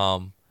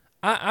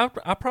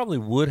 I probably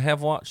would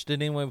have watched it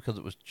anyway because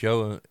it was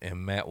Joe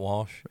and Matt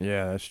Walsh.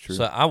 Yeah, that's true.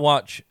 So I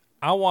watch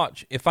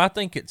if I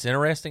think it's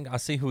interesting, I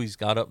see who he's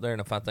got up there,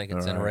 and if I think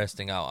it's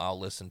interesting, I'll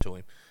listen to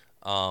him.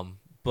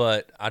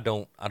 But I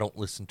don't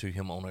listen to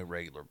him on a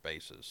regular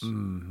basis.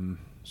 Mm-hmm.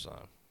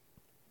 So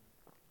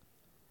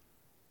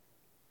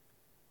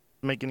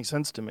make any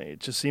sense to me.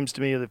 It just seems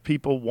to me that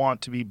people want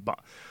to be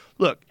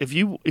look, if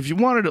you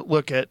wanted to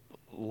look at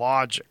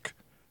logic,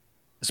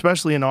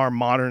 especially in our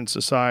modern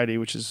society,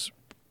 which is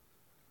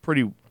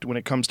pretty, when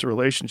it comes to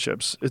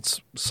relationships, it's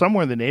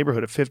somewhere in the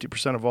neighborhood of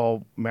 50% of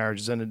all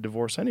marriages end in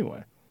divorce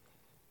anyway.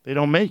 They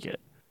don't make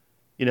it.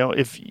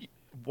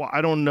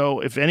 I don't know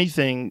if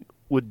anything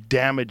would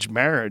damage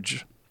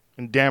marriage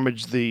and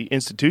damage the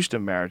institution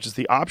of marriage is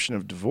the option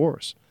of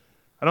divorce.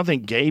 I don't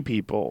think gay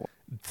people.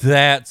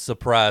 That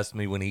surprised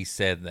me when he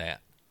said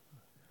that.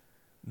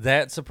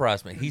 That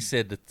surprised me. He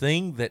said the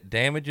thing that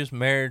damages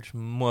marriage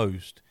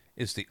most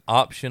is the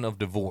option of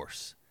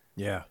divorce.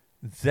 Yeah.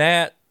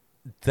 That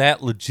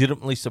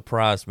legitimately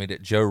surprised me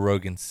that Joe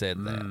Rogan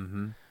said that.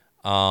 Mm-hmm.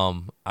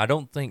 I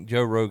don't think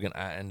Joe Rogan,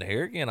 and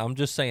here again, I'm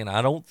just saying,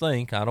 I don't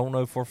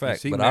know for a fact.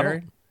 Is he but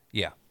married?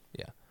 Yeah.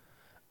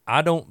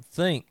 I don't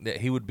think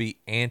that he would be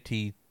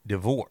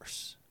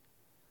anti-divorce.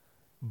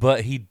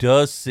 But he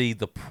does see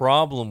the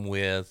problem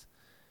with,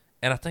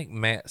 and I think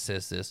Matt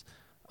says this,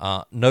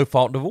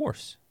 no-fault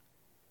divorce.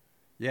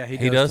 Yeah,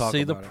 he does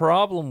see the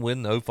problem with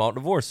no-fault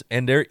divorce,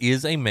 and there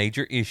is a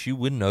major issue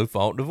with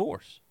no-fault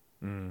divorce.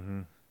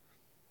 Mm-hmm.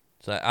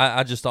 So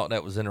I just thought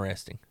that was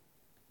interesting.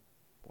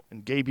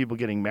 And gay people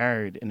getting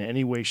married in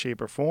any way, shape,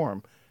 or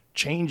form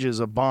changes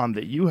a bond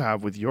that you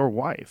have with your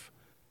wife.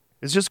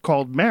 It's just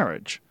called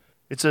marriage.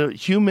 It's a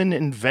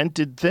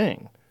human-invented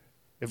thing.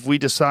 If we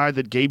decide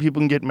that gay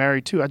people can get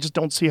married too, I just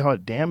don't see how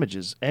it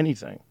damages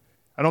anything.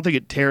 I don't think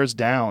it tears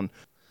down.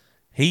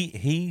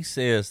 He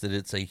says that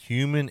it's a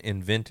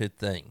human-invented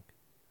thing.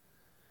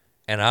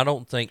 And I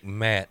don't think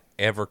Matt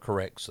ever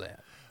corrects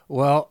that.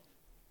 Well,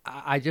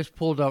 I just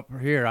pulled up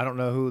here. I don't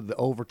know who the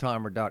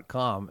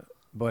overtimer.com,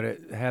 but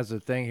it has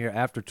a thing here.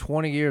 After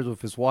 20 years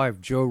with his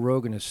wife, Joe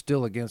Rogan is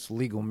still against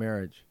legal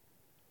marriage.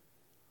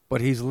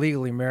 But he's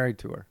legally married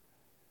to her.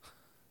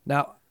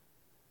 Now,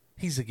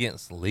 he's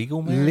against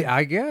legal marriage?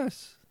 I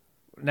guess.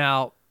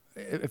 Now,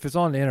 if it's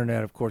on the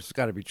internet, of course, it's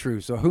got to be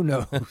true. So who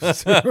knows?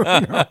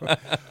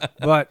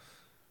 But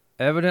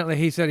evidently,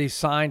 he said he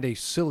signed a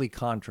silly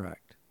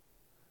contract.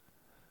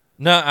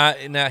 Now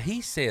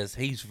he says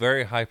he's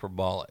very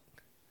hyperbolic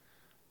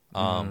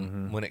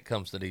when it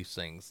comes to these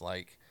things.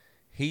 Like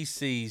he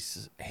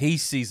sees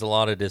a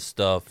lot of this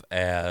stuff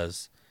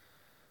as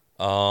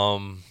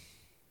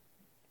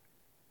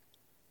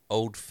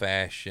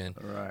old-fashioned.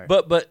 Right.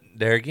 But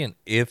there again,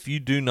 if you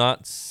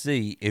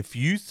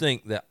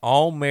think that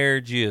all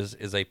marriage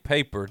is a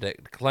paper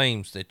that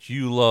claims that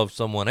you love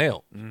someone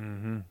else,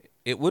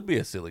 it would be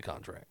a silly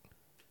contract.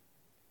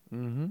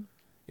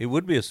 It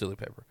would be a silly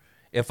paper.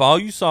 If all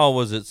you saw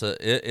was it's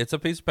a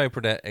piece of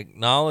paper that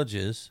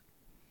acknowledges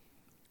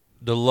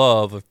the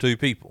love of two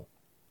people,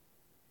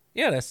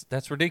 yeah,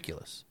 that's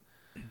ridiculous.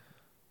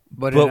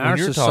 But in our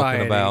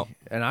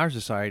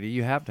society,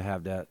 you have to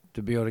have that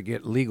to be able to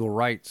get legal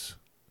rights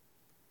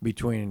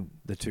between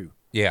the two.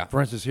 Yeah.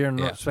 For instance, here in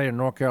the state of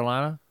North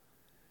Carolina,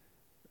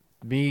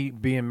 me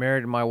being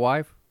married to my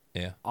wife,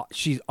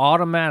 she's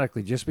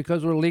automatically, just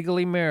because we're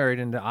legally married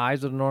in the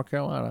eyes of North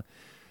Carolina,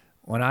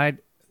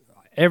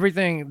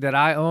 everything that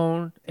I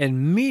own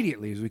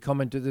immediately as we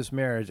come into this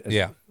marriage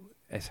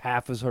as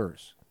half as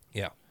hers.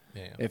 Yeah.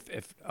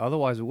 If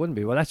otherwise it wouldn't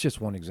be. Well, that's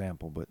just one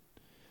example, but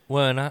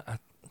and I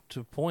to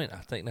a point,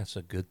 I think that's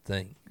a good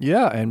thing.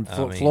 Yeah, and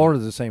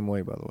Florida's the same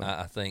way, by the way.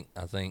 I think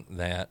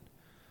that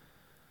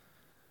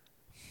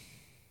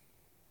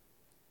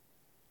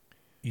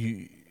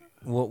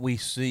what we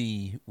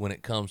see when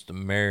it comes to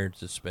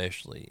marriage,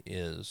 especially,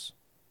 is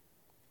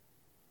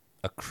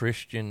a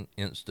Christian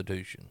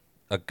institution,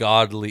 a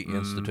godly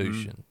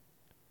institution,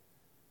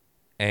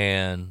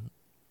 and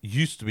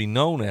used to be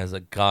known as a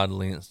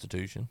godly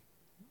institution.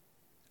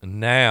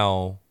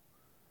 Now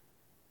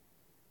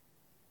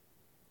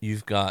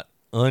you've got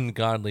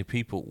ungodly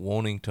people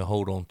wanting to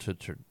hold on to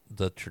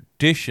the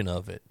tradition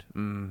of it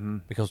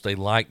because they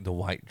like the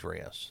white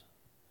dress.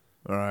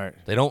 All right.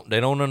 They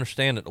don't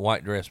understand that the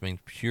white dress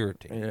means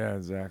purity. Yeah,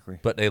 exactly.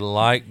 But they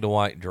like the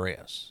white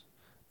dress.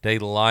 They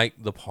like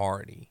the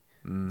party.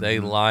 They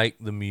like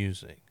the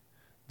music.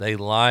 They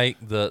like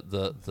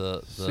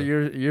the So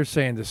you're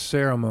saying the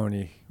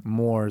ceremony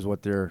more is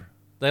what they're.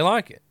 They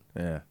like it.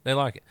 Yeah. They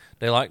like it.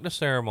 They like the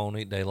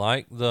ceremony. They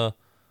like the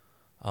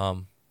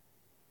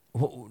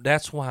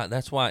that's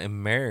why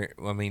in marriage,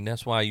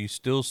 that's why you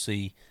still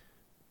see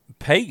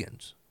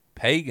pagans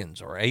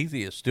or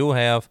atheists still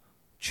have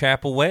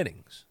chapel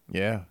weddings.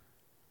 Yeah.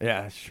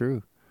 Yeah, that's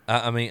true.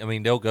 I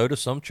mean they'll go to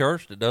some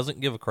church that doesn't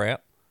give a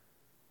crap,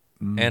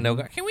 and they'll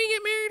go, "Can we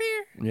get married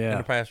here?" Yeah. And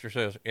the pastor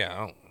says, "Yeah, I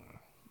don't."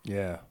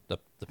 Yeah. The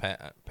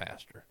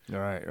pastor.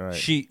 Right.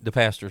 The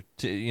pastor,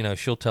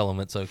 she'll tell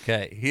them it's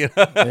okay. Yeah,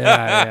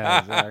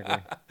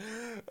 exactly.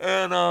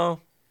 And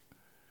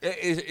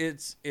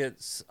it's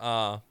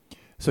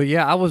So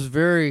yeah, I was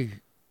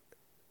very.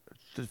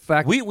 The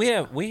fact we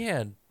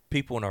had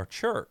people in our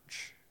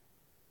church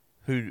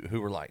who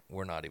were like,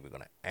 we're not even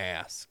going to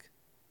ask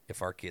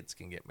if our kids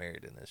can get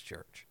married in this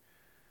church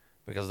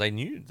because they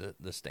knew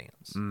the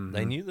stance.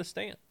 They knew the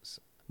stance.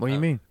 What do you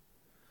mean?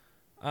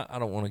 I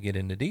don't want to get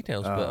into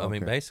details, but I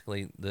mean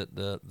basically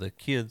the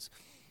kids.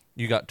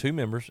 You got two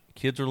members.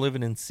 Kids are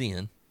living in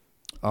sin.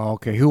 Oh,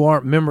 okay. Who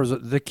aren't members?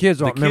 The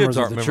kids aren't members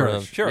of the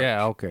church.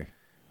 Yeah, okay.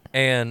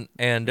 And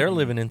they're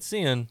living in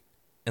sin,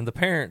 and the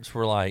parents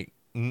were like,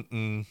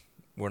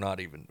 we're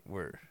not even.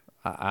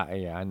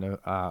 I know.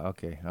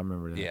 Okay, I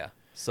remember that. Yeah.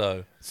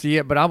 So.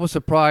 See, but I was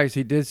surprised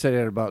he did say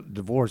that about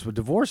divorce. But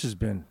divorce has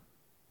been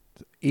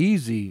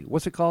easy.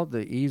 What's it called?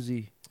 The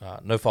easy.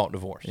 No fault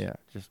divorce. Yeah.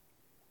 Just.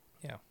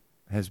 Yeah.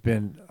 Has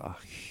been a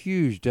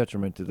huge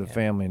detriment to the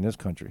family in this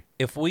country.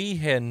 If we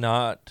had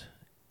not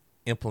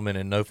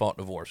implemented no-fault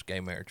divorce, gay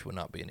marriage would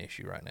not be an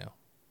issue right now.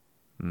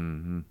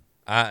 Mm-hmm.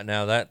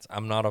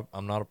 I'm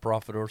not a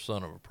prophet or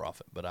son of a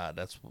prophet, but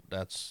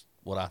that's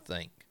what I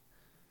think.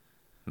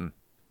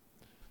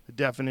 The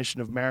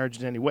definition of marriage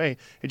in any way,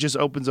 it just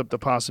opens up the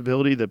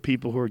possibility that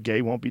people who are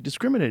gay won't be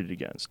discriminated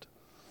against.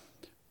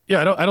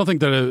 Yeah, I don't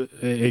think that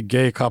a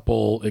gay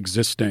couple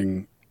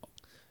existing.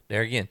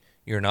 There again,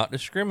 you're not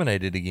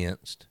discriminated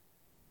against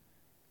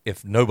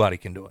if nobody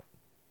can do it.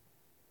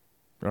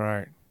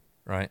 Right.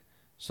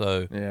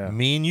 So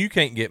me and you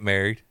can't get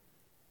married,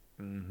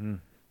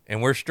 and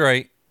we're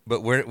straight,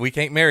 but we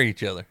can't marry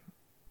each other.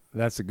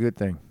 That's a good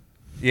thing.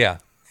 Yeah.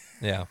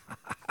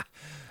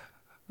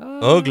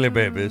 Ugly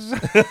babies.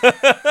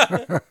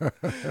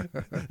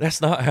 That's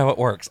not how it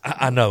works.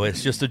 I know,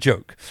 it's just a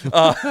joke.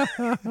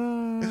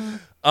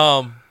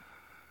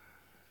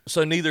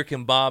 So neither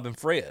can Bob and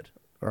Fred,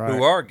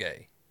 who are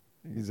gay.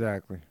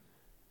 Exactly.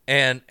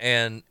 And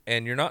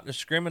you're not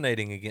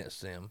discriminating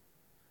against them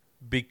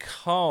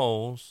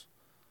because,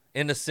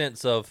 in the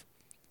sense of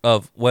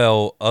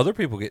well, other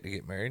people get to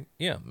get married.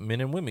 Yeah, men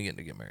and women get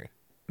to get married.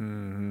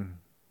 Mm-hmm.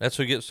 That's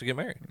who gets to get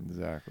married.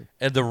 Exactly.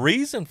 And the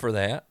reason for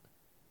that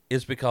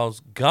is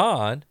because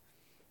God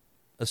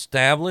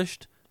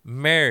established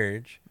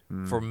marriage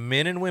for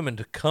men and women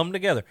to come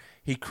together.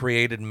 He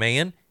created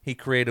man. He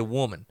created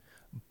woman.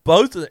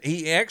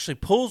 He actually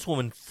pulls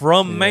woman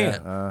from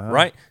man,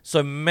 right?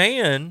 So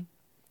man,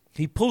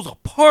 he pulls a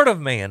part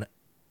of man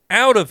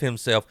out of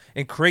himself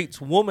and creates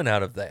woman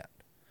out of that,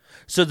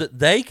 so that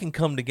they can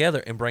come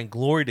together and bring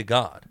glory to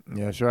God.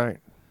 Yeah, that's right.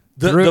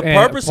 The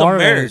purpose of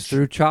marriage is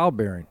through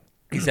childbearing.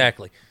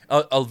 Exactly.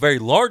 A very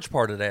large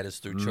part of that is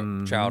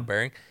through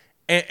childbearing.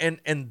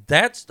 And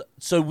that's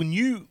so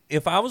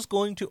if I was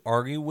going to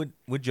argue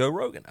with Joe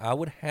Rogan, I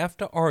would have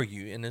to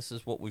argue, and this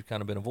is what we've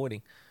kind of been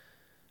avoiding,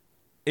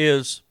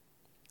 is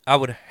I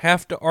would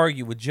have to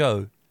argue with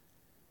Joe,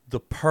 the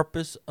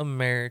purpose of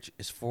marriage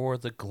is for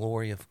the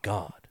glory of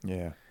God.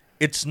 Yeah.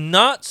 It's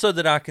not so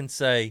that I can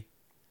say,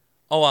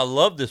 oh, I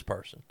love this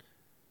person.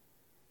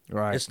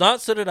 Right. It's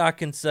not so that I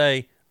can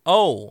say,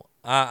 oh,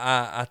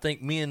 I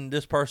think me and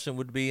this person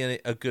would be in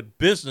a good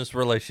business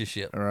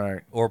relationship,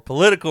 right, or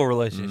political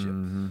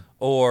relationship,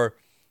 or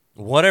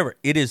whatever.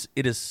 It is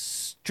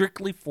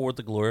strictly for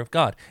the glory of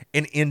God.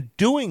 And in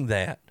doing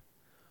that,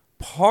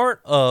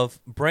 part of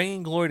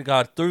bringing glory to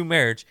God through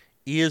marriage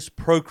is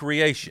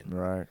procreation.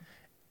 Right.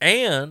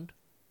 And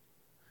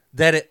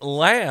that it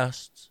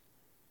lasts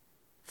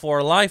for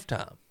a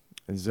lifetime.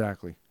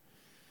 Exactly.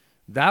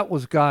 That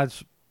was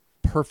God's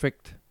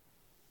perfect,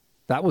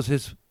 that was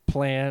his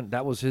plan,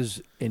 that was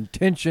his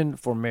intention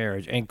for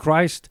marriage. And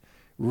Christ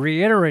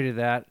reiterated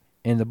that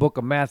in the book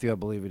of Matthew, I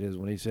believe it is,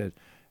 when he said,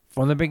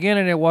 from the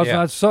beginning it was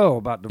not so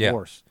about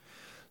divorce. Yeah.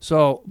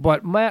 So,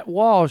 but Matt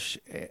Walsh,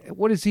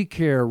 what does he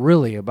care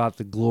really about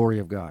the glory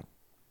of God?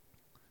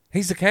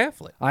 He's a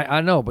Catholic.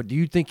 I know, but do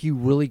you think he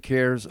really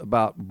cares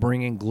about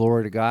bringing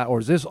glory to God? Or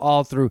is this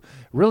all through,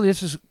 really,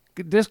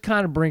 this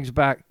kind of brings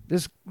back,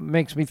 this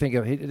makes me think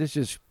of, this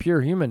is pure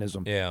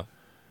humanism. Yeah.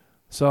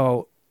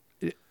 So,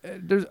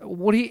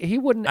 he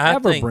wouldn't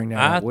ever bring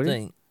that up, would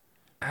he?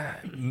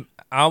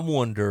 I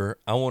wonder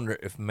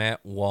if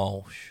Matt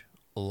Walsh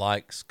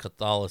likes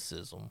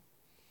Catholicism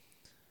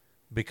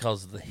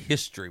because of the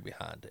history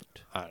behind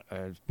it,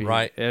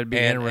 right? It'd be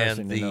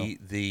interesting to know.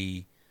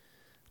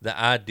 The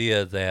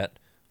idea that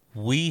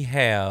we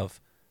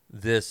have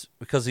this,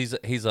 because he's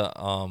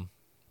a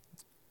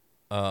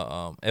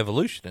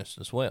evolutionist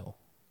as well.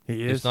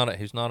 He is. He's not a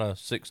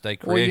 6-day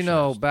creationist. Well, you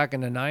know, back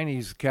in the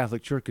 90s, the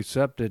Catholic Church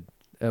accepted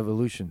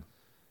evolution.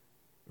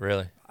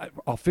 Really?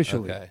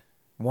 Officially. Okay.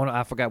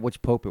 I forgot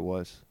which pope it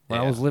was. When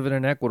I was living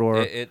in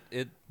Ecuador,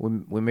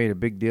 we made a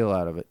big deal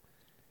out of it.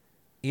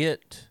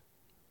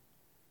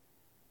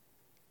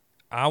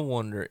 I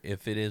wonder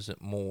if it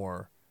isn't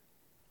more,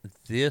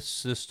 this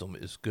system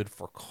is good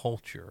for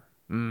culture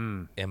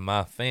and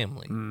my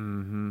family,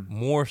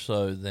 more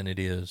so than it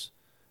is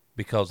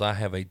because I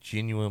have a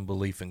genuine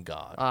belief in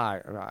God.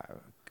 I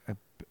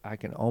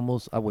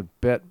would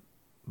bet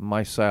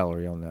my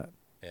salary on that.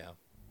 Yeah.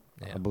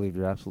 I believe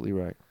you're absolutely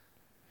right.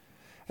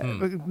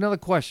 Another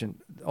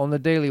question. On the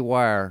Daily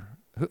Wire,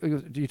 who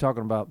are you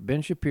talking about?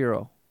 Ben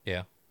Shapiro.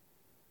 Yeah.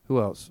 Who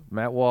else?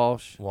 Matt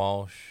Walsh.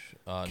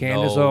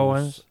 Candace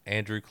Owens.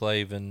 Andrew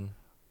Klavan.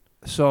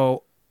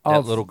 So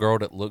that little girl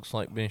that looks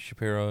like Ben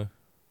Shapiro.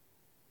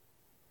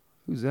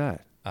 Who's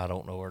that? I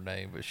don't know her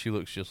name, but she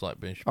looks just like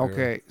Ben Shapiro.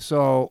 Okay,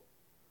 so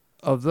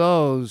of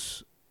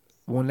those,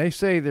 when they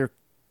say they're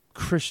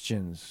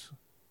Christians,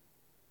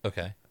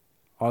 okay,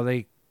 are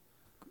they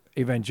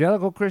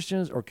evangelical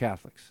Christians or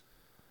Catholics?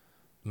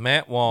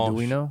 Matt Walsh. Do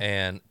we know?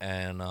 And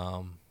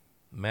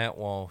Matt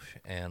Walsh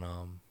and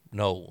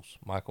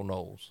Michael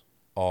Knowles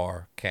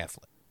are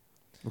Catholic.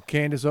 Well,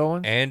 Candace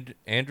Owens? And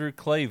Andrew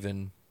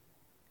Klavan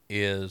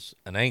is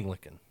an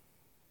Anglican.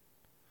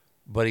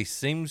 But he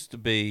seems to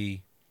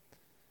be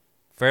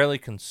fairly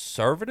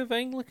conservative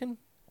Anglican.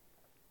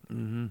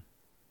 Mm-hmm.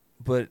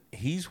 But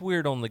he's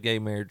weird on the gay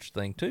marriage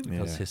thing, too,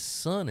 because his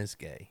son is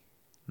gay.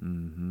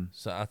 Mm-hmm.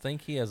 So I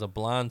think he has a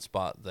blind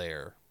spot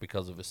there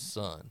because of his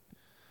son,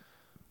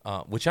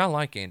 which I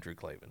like Andrew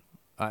Clavin.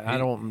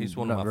 He's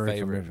one of my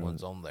favorite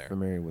ones on there.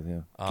 Familiar with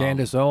him.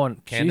 Candace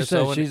Owen. She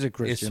says she's a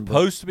Christian. Is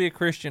supposed to be a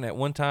Christian. At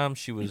one time,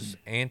 she was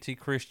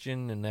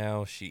anti-Christian, and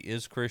now she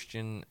is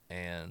Christian.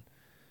 And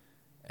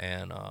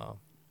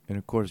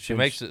of course, she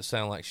makes it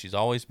sound like she's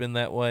always been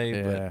that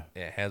way, but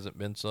it hasn't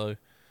been so.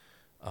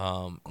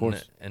 Of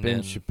course, and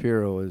Ben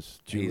Shapiro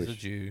is Jewish. He's a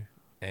Jew,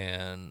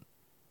 and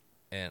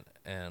the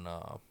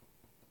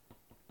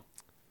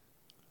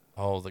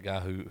guy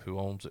who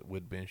owns it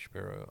with Ben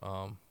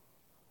Shapiro.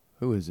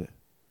 Who is it?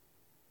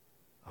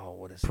 Oh,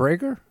 what is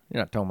Prager?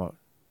 You're not talking about.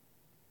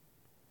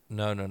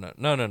 No.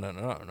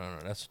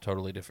 That's a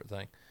totally different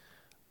thing.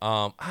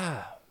 I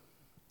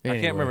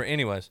can't remember.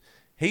 Anyways,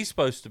 he's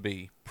supposed to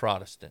be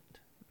Protestant,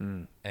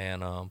 and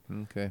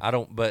okay. I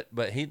don't. But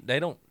they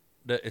don't.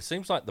 It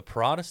seems like the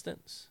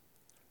Protestants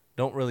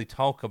don't really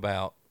talk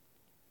about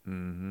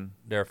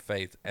their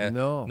faith.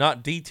 No,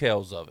 not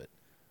details of it.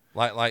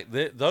 Like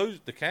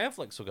the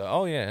Catholics will go,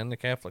 oh yeah, and the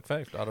Catholic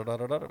faith, da da da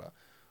da da da.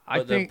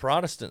 But the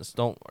Protestants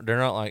don't. They're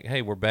not like,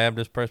 hey, we're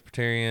Baptist,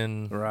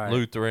 Presbyterian,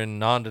 Lutheran,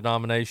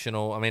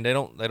 non-denominational. I mean, they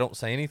don't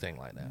say anything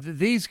like that.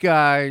 These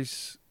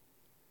guys,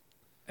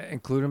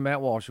 including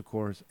Matt Walsh, of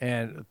course,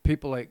 and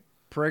people like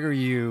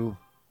PragerU, of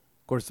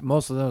course,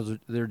 most of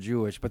them they're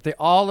Jewish, but they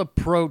all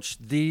approach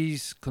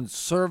these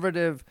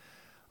conservative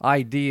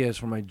ideas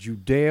from a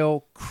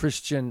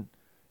Judeo-Christian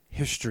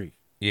history.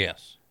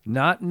 Yes,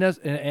 not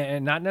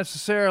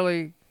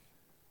necessarily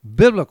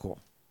biblical,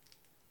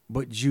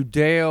 but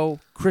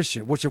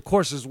Judeo-Christian, which of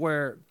course is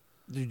where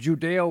the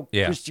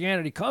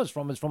Judeo-Christianity comes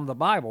from. Is from the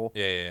Bible.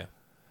 Yeah.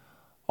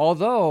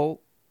 Although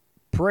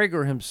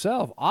Prager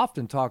himself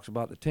often talks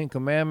about the Ten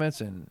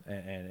Commandments, and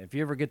if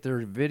you ever get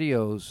their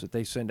videos that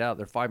they send out,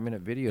 they're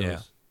 5-minute videos. Yeah.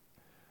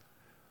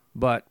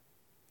 But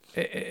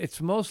it's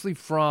mostly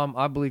from,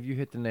 I believe you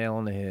hit the nail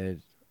on the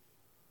head,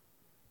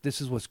 this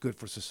is what's good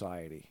for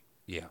society.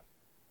 Yeah.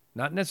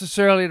 Not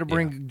necessarily to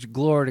bring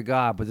glory to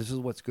God, but this is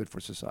what's good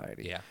for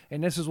society. Yeah.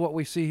 And this is what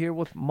we see here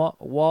with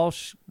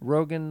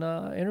Walsh-Rogan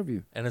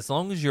interview. And as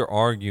long as you're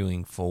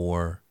arguing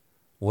for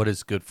what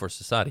is good for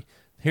society,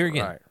 here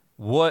again,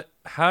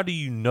 how do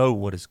you know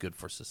what is good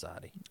for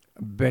society?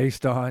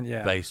 Based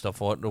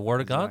off what the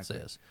Word of God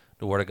says.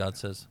 The Word of God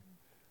says.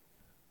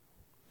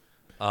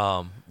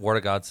 Word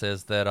of God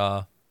says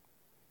that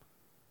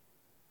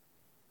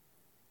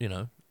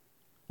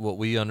what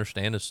we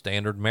understand as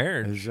standard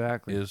marriage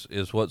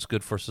is what's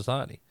good for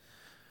society.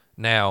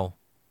 Now,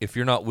 if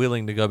you're not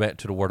willing to go back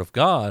to the Word of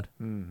God,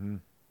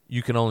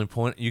 you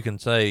can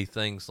say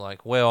things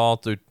like,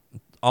 well,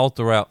 all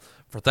throughout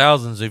for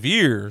thousands of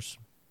years.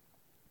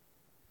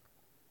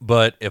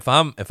 But if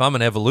I'm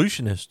an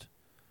evolutionist,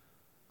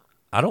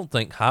 I don't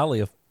think highly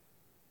of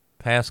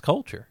past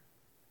culture.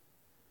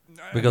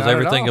 Because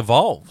everything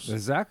evolves.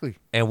 Exactly.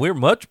 And we're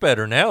much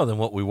better now than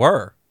what we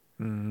were.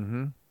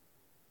 Mm-hmm.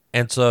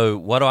 And so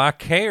what do I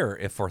care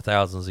if for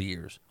thousands of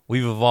years?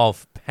 We've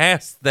evolved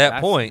past that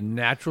point.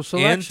 Natural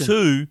selection.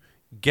 Into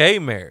gay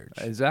marriage.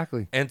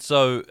 Exactly. And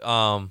so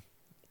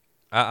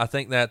I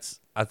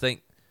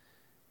think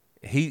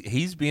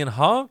he's being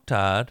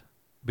hogtied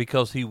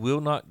because he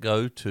will not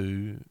go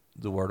to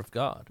the Word of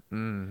God.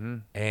 Mm-hmm.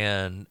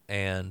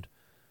 And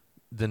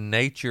the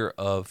nature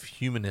of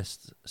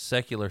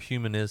secular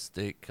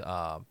humanistic,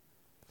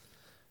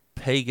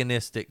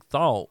 paganistic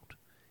thought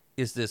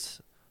is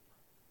this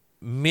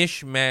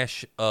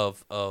mishmash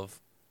of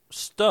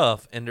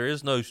stuff, and there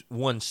is no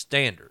one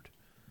standard.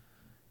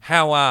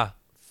 How I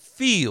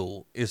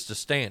feel is the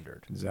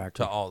standard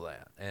to all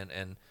that,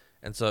 and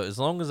so as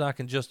long as I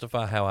can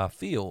justify how I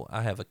feel,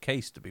 I have a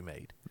case to be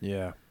made.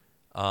 Yeah.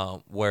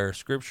 Where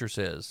Scripture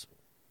says,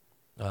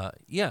 I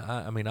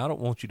don't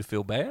want you to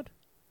feel bad,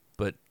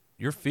 but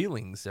your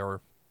feelings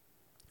are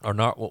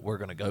not what we're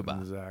going to go by.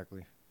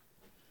 Exactly.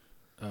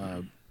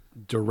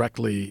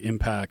 Directly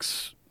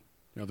impacts.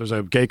 There's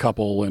a gay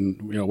couple and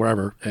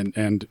wherever,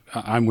 and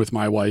I'm with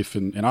my wife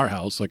in our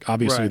house. Like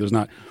obviously, there's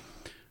not.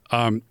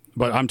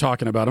 But I'm not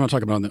talking about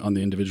on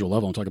the individual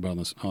level. I'm talking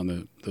about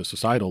on the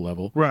societal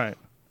level. Right.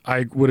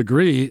 I would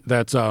agree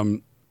that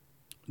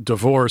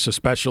divorce,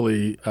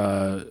 especially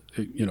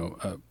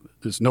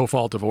this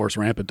no-fault divorce,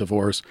 rampant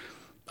divorce.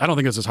 I don't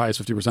think it's as high as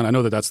 50%. I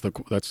know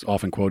that's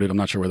often quoted. I'm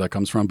not sure where that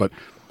comes from, but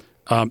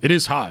it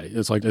is high.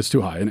 It's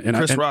too high. And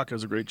Chris Rock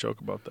has a great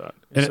joke about that.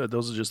 He said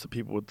those are just the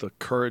people with the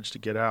courage to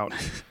get out.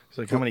 It's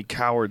like how many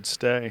cowards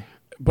stay.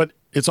 But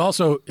it's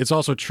also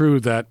true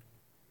that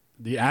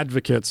the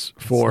advocates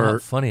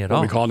for what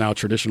we call now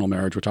traditional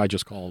marriage, which I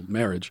just call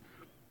marriage,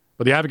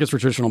 but the advocates for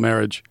traditional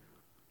marriage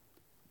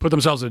put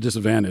themselves at a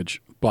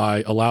disadvantage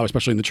by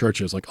especially in the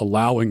churches, like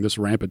allowing this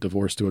rampant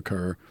divorce to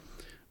occur.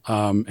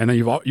 And then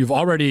you've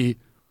already,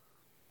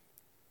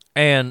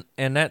 and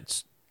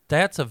that's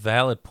a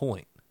valid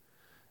point.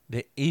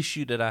 The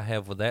issue that I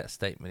have with that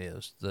statement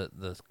is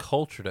the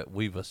culture that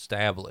we've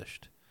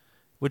established,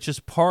 which is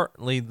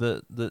partly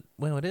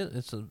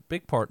it's a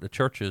big part of the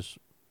church's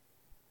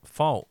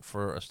fault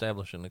for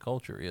establishing the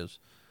culture is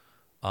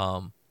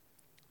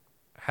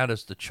how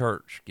does the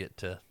church get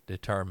to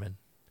determine?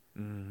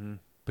 Mm-hmm.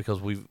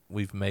 Because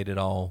we've made it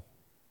all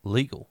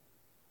legal.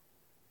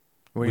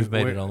 We've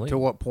made it all legal. To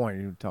what point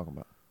are you talking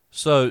about?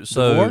 So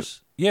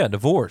divorce? Yeah,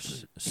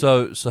 divorce.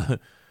 So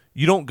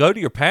you don't go to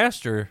your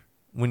pastor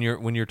when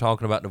you're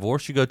talking about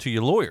divorce. You go to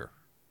your lawyer.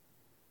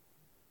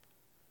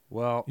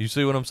 Well, you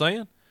see what I'm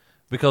saying?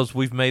 Because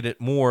we've made it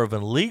more of a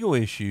legal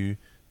issue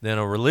than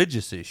a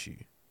religious issue,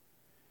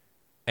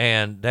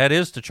 and that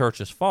is the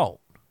church's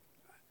fault.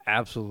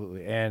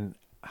 Absolutely, and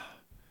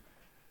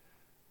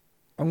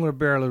I'm going to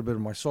bear a little bit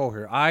of my soul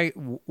here. I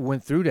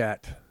went through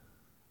that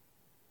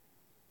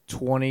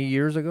 20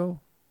 years ago.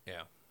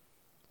 Yeah.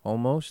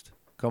 Almost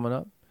coming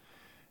up.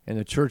 In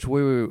the church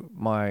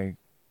my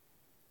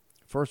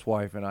first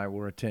wife and I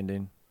were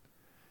attending.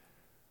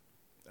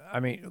 I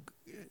mean,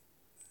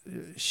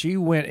 she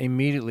went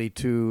immediately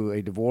to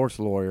a divorce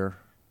lawyer,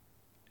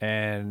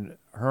 and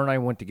her and I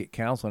went to get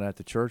counseling at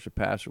the church. The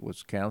pastor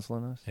was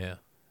counseling us. Yeah.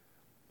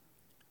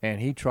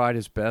 And he tried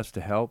his best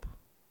to help.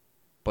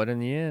 But in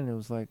the end, it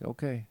was like,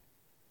 okay.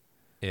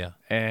 Yeah,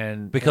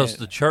 because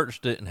the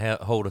church didn't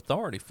hold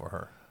authority for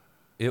her,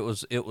 it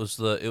was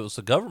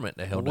the government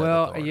that held that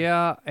authority. Well,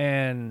 yeah,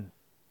 and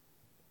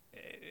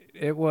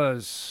it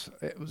was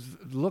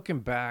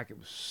looking back, it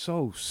was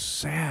so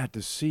sad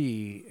to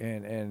see,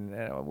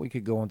 and we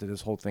could go into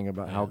this whole thing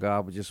about how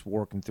God was just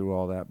working through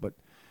all that, but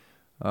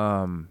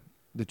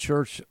the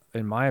church,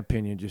 in my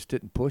opinion, just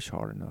didn't push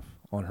hard enough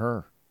on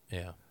her.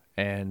 Yeah,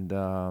 and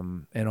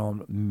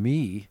on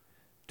me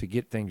to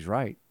get things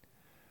right.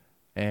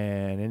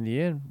 And in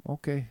the end,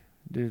 okay,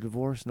 the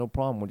divorce, no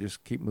problem. We'll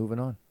just keep moving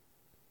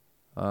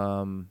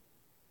on.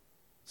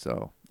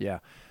 So, yeah.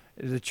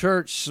 The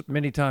church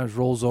many times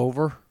rolls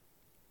over.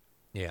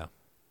 Yeah.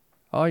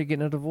 Oh, you're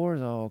getting a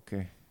divorce? Oh,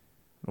 okay.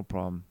 No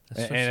problem.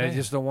 And I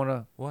just don't want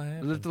to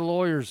let the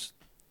lawyers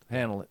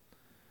handle it.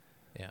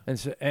 Yeah. And,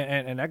 so,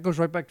 and that goes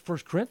right back to 1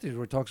 Corinthians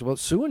where it talks about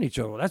suing each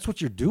other. Well, that's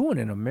what you're doing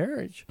in a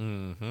marriage.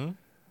 Mm-hmm.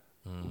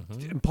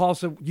 Mm-hmm. And Paul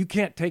said, you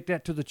can't take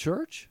that to the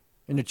church,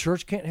 and the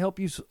church can't help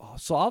you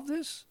solve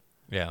this?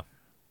 Yeah.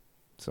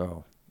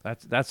 So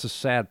that's a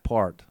sad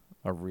part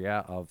of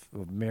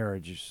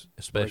marriage.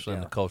 Especially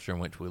in the culture in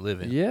which we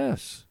live in.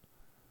 Yes.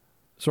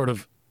 Sort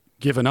of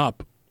given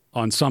up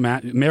on some...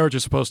 marriage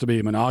is supposed to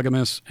be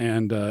monogamous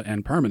and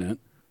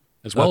permanent,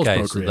 as well as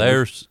procreative. So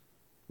there's...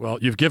 Well,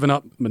 you've given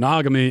up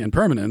monogamy and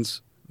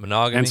permanence...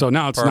 Monogamy, and so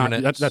now it's not.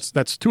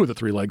 That's two of the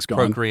three legs gone.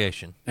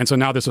 Procreation, and so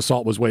now this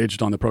assault was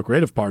waged on the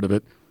procreative part of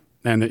it,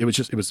 and it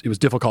was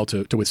difficult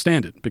to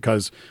withstand it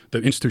because the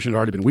institution had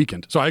already been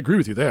weakened. So I agree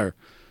with you there,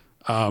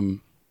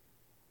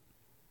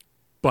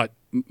 but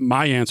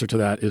my answer to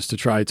that is to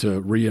try to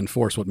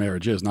reinforce what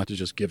marriage is, not to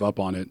just give up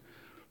on it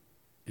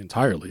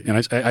entirely.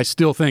 And I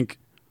still think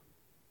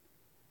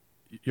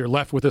you're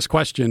left with this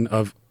question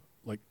of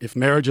like, if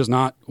marriage is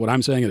not what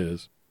I'm saying it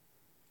is,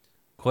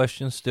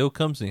 question still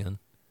comes in.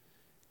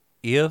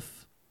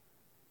 If,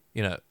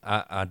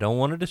 I don't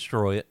want to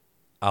destroy it,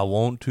 I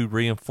want to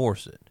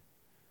reinforce it.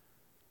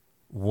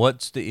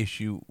 What's the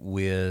issue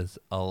with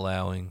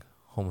allowing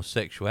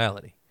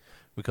homosexuality?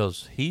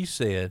 Because he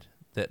said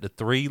that the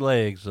three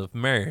legs of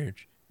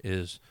marriage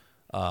is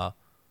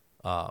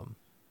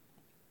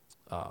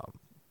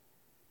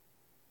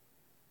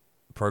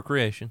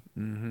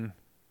procreation,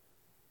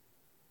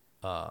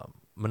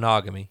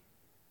 monogamy,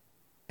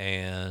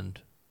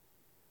 and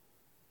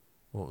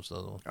what was the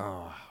other one?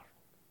 Oh,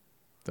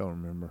 don't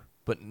remember.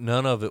 But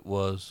none of it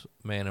was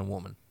man and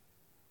woman.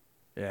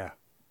 Yeah.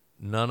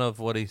 None of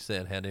what he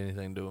said had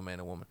anything to do with man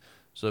and woman.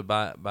 So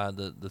by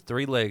the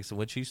three legs in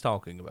which he's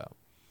talking about,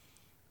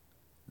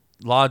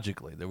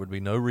 logically, there would be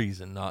no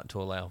reason not to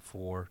allow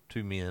for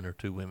two men or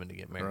two women to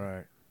get married.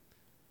 Right.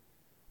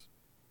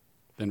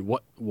 Then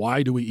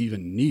why do we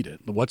even need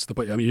it? What's the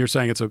point? I mean, you're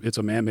saying it's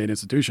a man-made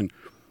institution.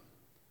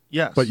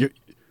 Yes. But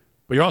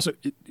you're also...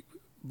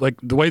 like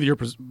the way that you're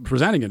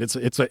presenting it, it's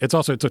a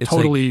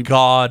totally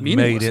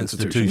God-made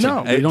institution.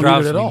 No, it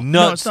drives me nuts.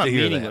 No, it's not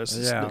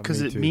meaningless because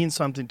it means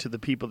something to the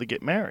people that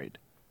get married.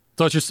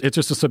 So it's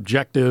just a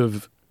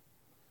subjective,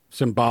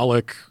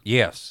 symbolic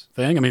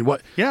thing. I mean,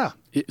 what? Yeah.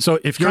 So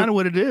if you're kind of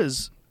what it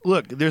is,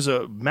 look, there's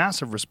a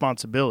massive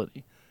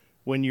responsibility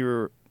when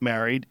you're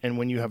married and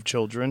when you have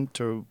children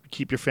to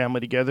keep your family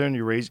together and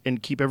you raise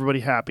and keep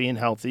everybody happy and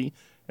healthy.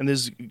 And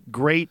there's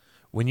great.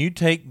 When you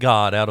take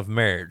God out of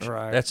marriage,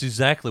 that's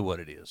exactly what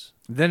it is.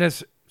 Then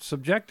it's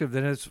subjective.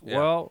 Then it's,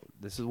 well,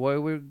 this is the way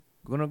we're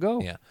going to go.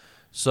 Yeah.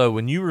 So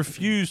when you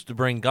refuse to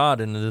bring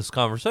God into this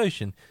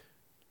conversation,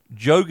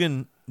 Joe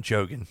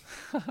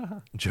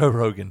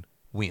Rogan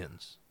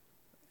wins.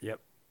 Yep.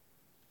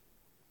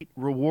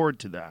 Reward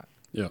to that.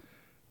 Yeah.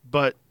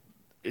 But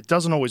it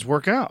doesn't always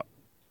work out.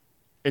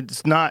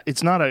 It's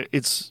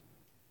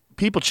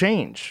people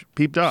change.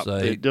 Peeped up.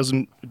 It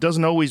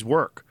doesn't always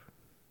work.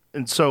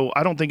 And so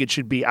I don't think it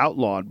should be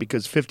outlawed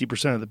because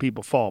 50% of the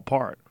people fall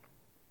apart.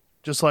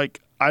 Just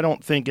like I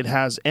don't think it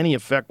has any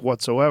effect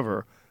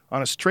whatsoever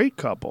on a straight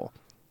couple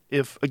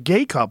if a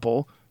gay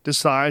couple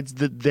decides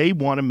that they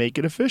want to make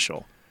it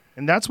official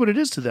And that's what it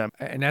is to them.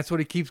 And that's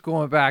what he keeps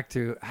going back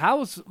to.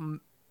 How's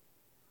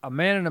a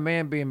man and a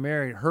man being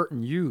married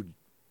hurting you,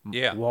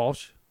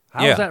 Walsh?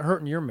 How's that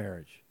hurting your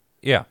marriage?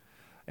 Yeah.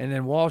 And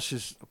then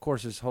Walsh's, of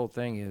course, his whole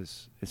thing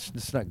is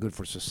it's not good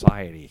for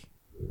society.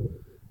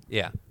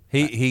 Yeah.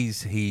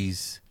 He's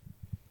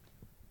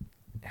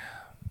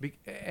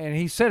and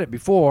he said it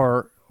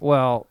before.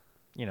 Well,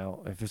 you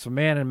know, if it's a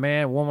man and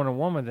man, woman and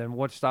woman, then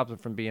what stops it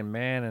from being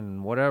man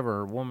and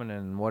whatever, woman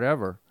and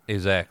whatever?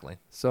 Exactly.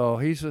 So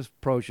he's just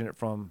approaching it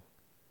from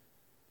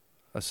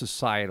a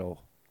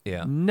societal.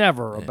 Yeah.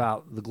 Never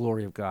about the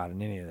glory of God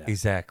in any of that.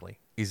 Exactly.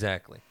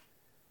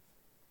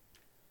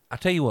 I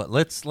tell you what,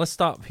 let's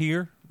stop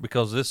here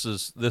because this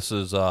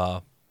is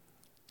I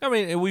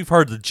mean, we've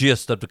heard the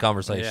gist of the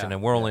conversation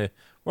and we're only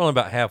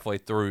about halfway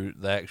through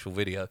the actual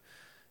video.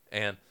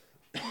 And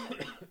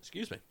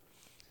excuse me.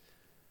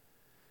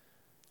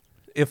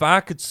 If I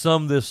could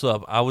sum this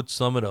up, I would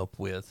sum it up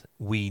with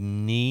we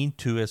need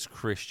to, as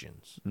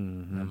Christians,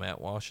 now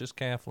Matt Walsh is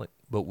Catholic,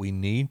 but we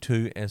need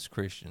to, as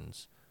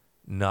Christians,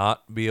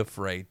 not be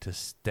afraid to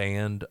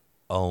stand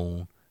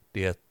on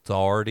the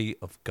authority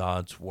of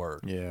God's word.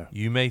 Yeah.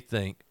 You may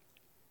think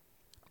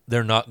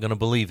they're not going to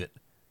believe it.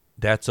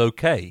 That's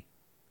okay.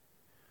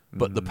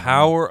 But the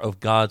power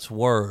of God's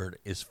word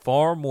is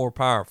far more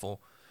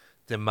powerful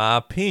than my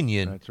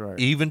opinion, That's right.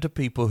 even to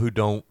people who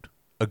don't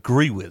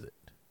agree with it.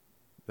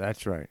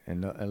 That's right.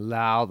 And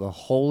allow the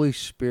Holy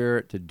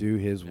Spirit to do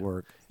his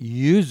work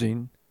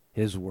using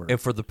his word. And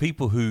for the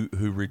people who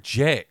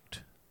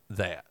reject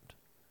that,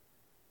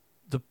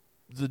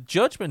 the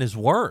judgment is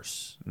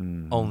worse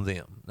on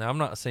them. Now, I'm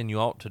not saying you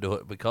ought to do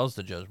it because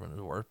the judgment is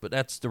worse, but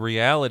that's the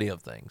reality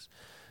of things.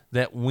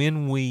 That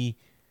when we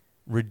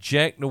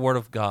reject the word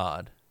of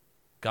God,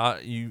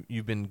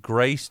 you've been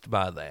graced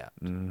by that.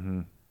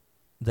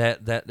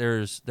 That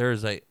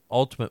there's a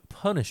ultimate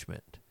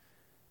punishment.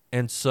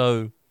 And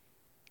so,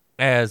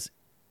 as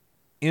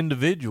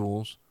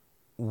individuals,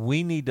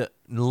 we need to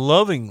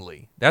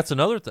lovingly, that's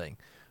another thing.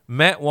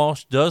 Matt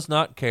Walsh does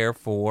not care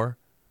for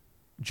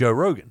Joe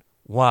Rogan.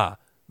 Why?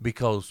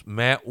 Because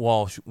Matt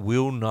Walsh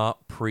will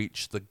not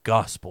preach the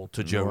gospel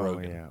to Joe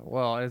Rogan. Yeah.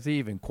 Well, is he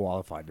even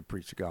qualified to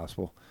preach the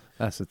gospel?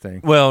 That's the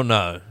thing. Well,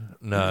 no,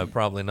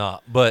 probably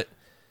not. But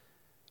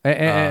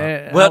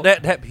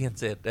that being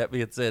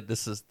said,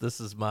 this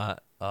is my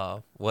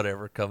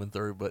whatever coming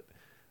through. But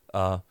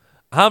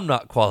I'm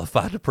not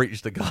qualified to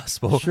preach the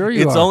gospel. Sure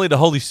you It's are. only the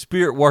Holy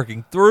Spirit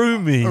working through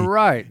me.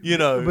 Right. You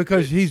know.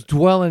 Because he's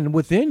dwelling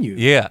within you.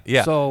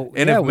 Yeah. So,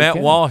 and if Matt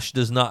Walsh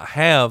does not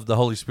have the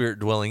Holy Spirit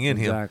dwelling in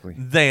him,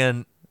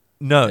 then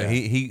no,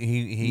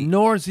 he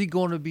nor is he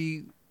going to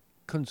be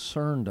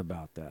concerned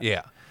about that.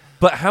 Yeah.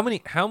 But how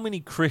many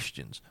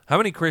Christians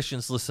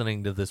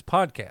listening to this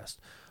podcast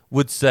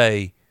would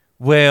say,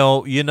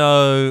 well, you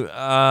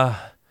know,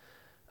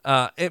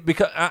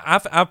 because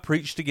I've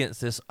preached against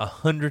this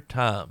 100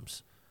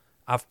 times.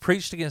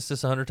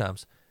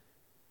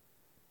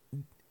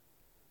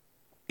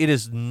 It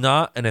is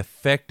not an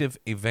effective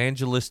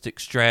evangelistic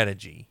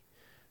strategy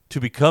to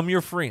become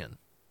your friend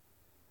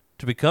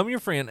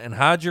and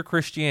hide your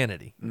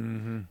Christianity.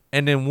 And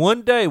then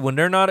one day when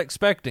they're not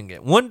expecting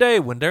it, one day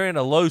when they're in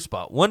a low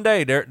spot, one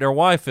day their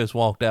wife has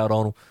walked out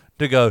on them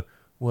to go,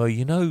 well,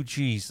 you know,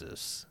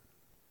 Jesus.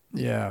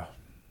 Yeah.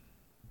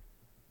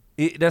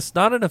 That's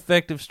not an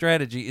effective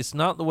strategy. It's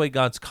not the way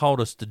God's called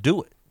us to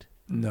do it.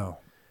 No.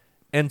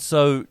 And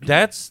so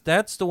that's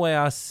the way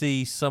I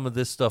see some of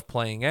this stuff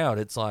playing out.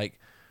 It's like,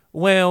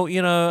 well,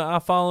 you know, I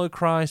follow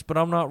Christ, but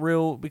I'm not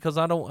real because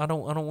I don't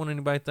want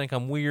anybody to think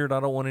I'm weird.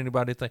 I don't want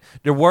anybody to think.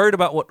 They're worried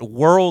about what the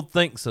world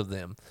thinks of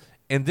them.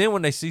 And then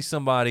when they see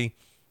somebody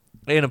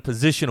in a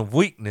position of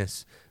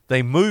weakness,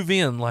 they move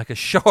in like a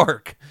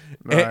shark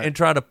and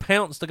try to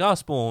pounce the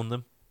gospel on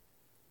them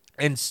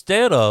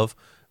instead of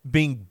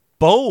being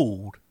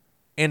bold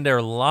in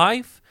their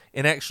life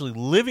and actually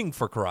living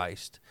for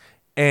Christ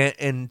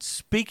and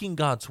speaking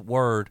God's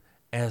word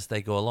as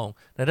they go along.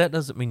 Now, that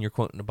doesn't mean you're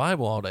quoting the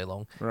Bible all day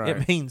long. Right.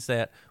 It means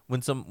that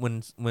when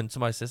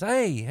somebody says,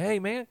 hey,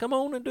 man, come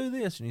on and do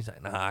this, and you say,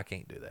 nah, I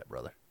can't do that,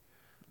 brother.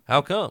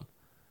 How come?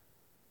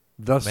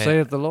 Thus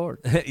saith the Lord.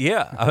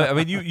 Yeah. I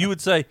mean, you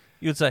would say,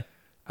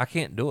 I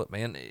can't do it,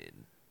 man.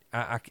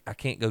 I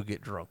can't go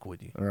get drunk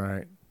with you.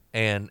 Right.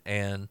 And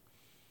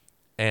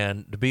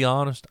to be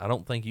honest, I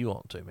don't think you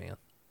ought to, man.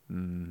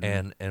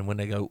 And when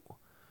they go,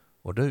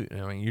 well, dude,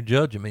 I mean, you're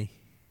judging me.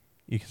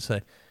 You can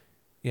say,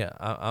 yeah,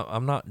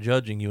 I'm not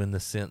judging you in the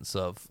sense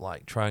of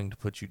like trying to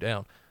put you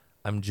down.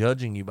 I'm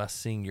judging you by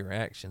seeing your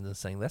actions and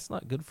saying that's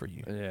not good for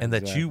you, and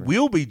that you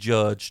will be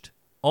judged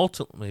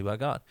ultimately by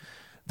God.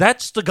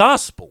 That's the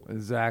gospel.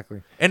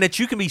 Exactly. And that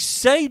you can be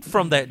saved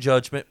from that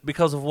judgment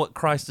because of what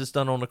Christ has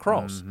done on the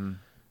cross.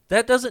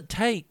 That doesn't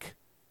take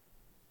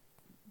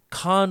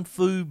kung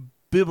fu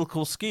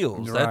biblical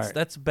skills. Right.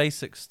 That's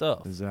basic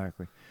stuff.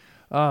 Exactly.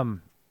 I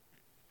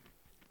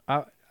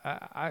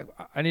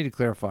need to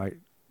clarify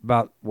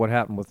about what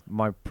happened with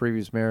my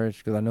previous marriage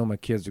because I know my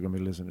kids are going to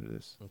be listening to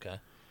this. Okay.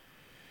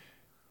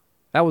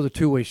 That was a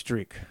two-way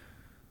streak.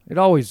 It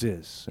always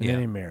is in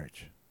any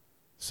marriage.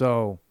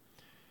 So,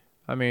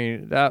 I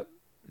mean, that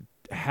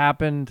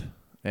happened,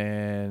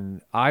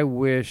 and I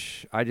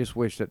just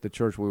wish that the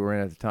church we were in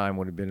at the time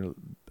would have been a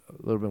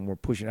little bit more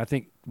pushing. I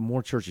think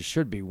more churches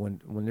should be when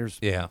there's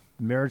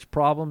marriage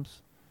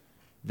problems.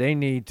 They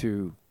need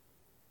to,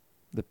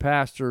 the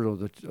pastor or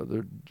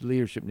the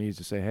leadership needs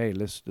to say, hey,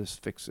 let's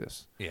fix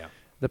this. Yeah.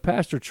 The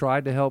pastor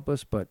tried to help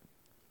us, but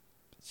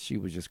she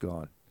was just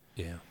gone.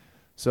 Yeah.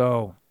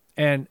 So,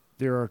 and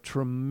there are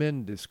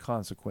tremendous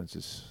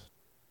consequences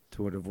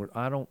to a divorce.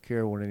 I don't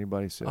care what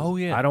anybody says. Oh,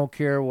 yeah. I don't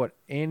care what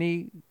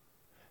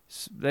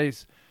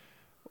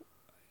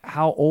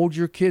how old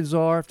your kids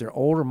are. If they're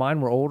older,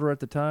 mine were older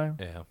at the time.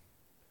 Yeah.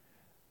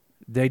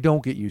 They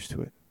don't get used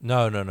to it.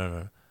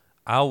 No.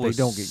 I was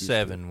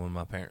 7 when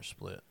my parents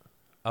split.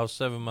 I was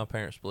 7 when my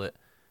parents split.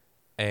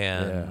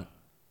 And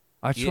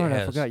I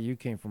forgot you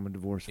came from a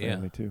divorced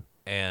family too.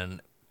 And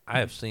I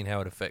have seen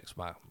how it affects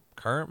my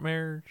current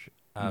marriage.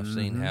 I've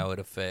seen how it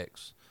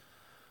affects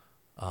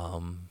a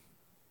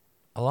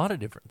lot of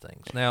different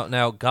things.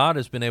 Now God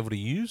has been able to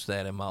use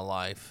that in my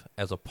life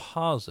as a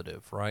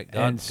positive, right?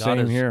 God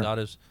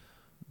is,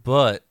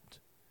 but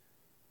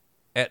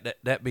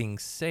that being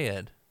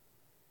said,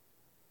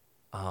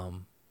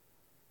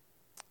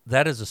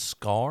 that is a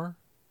scar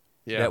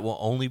that will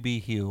only be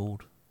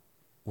healed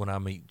when I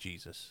meet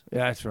Jesus.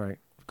 Yeah, that's right.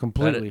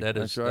 Completely.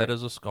 That's right. That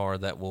is a scar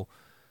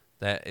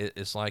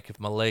it's like if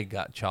my leg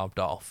got chopped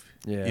off.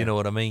 Yeah. You know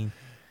what I mean?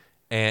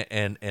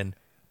 And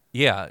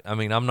yeah, I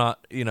mean, I'm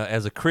not,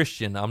 as a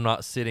Christian, I'm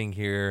not sitting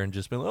here and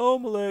just being like, oh,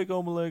 my leg.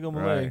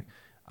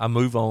 I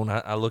move on.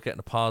 I look at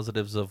the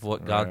positives of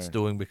what God's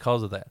doing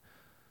because of that.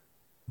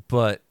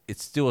 But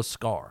it's still a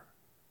scar.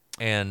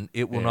 And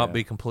it will not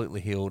be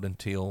completely healed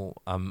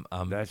until I'm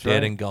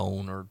dead and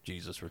gone or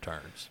Jesus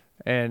returns.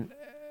 And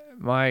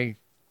my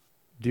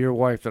dear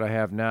wife that I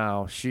have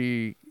now,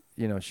 she's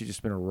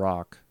just been a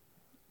rock.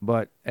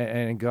 But,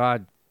 and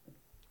God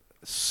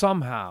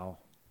somehow,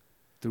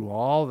 through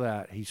all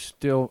that, he's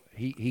still,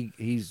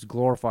 he's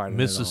glorified.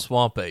 Mrs.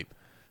 Swamp Ape.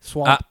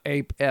 Swamp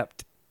Ape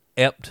Ept.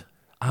 Ept.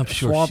 I'm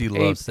sure she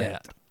loves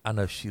that. I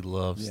know she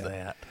loves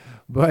that.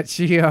 But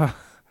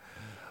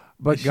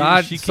but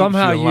God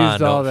somehow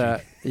used all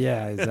that.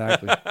 Yeah,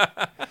 exactly.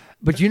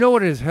 But you know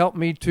what has helped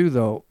me too,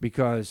 though,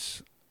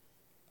 because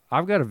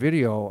I've got a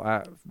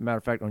video, matter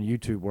of fact, on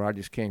YouTube where I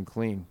just came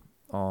clean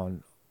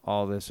on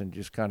all this and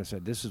just kind of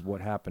said, this is what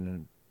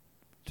happened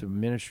to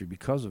ministry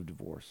because of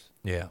divorce.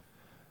 Yeah.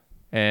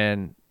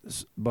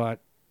 But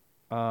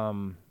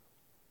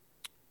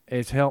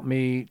it's helped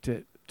me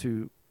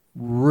to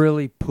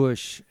really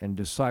push and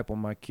disciple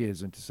my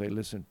kids and to say,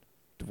 listen,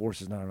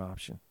 divorce is not an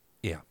option.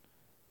 Yeah.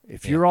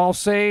 If you're all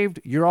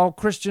saved, you're all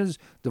Christians,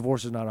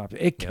 divorce is not an option.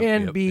 It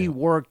can be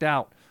worked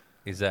out.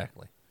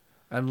 Exactly.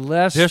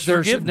 Unless there's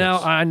forgiveness. Now,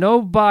 I know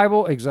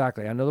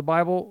the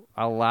Bible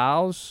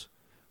allows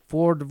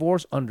for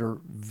divorce under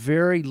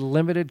very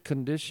limited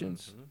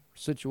conditions,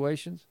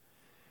 situations.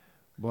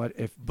 But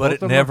it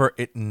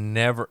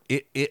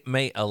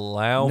may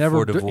allow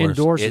for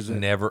divorce. It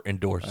never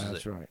endorses it.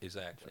 That's right.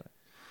 Exactly.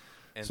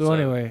 And so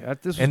anyway,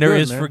 there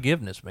is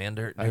forgiveness, man.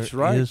 There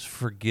is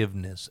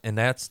forgiveness, and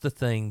that's the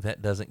thing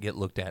that doesn't get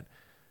looked at.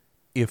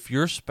 If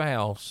your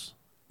spouse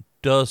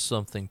does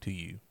something to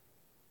you,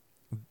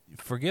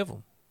 forgive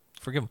them.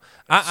 Forgive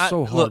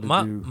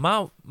them.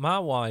 My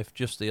wife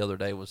just the other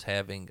day was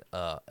having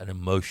an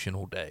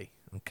emotional day.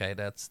 Okay,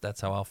 that's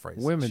how I'll phrase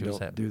it. Women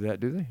don't do that,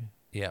 do they?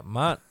 Yeah,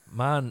 mine's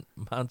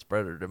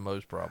better than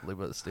most probably,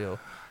 but still.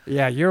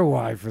 Yeah, your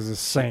wife is a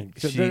saint.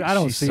 I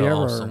don't see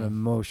ever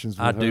emotions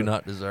with her. I do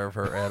not deserve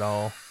her at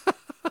all.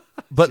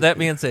 But that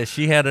being said,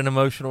 she had an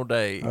emotional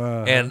day,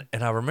 and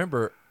I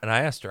remember, and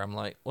I asked her, I'm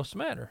like, what's the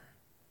matter?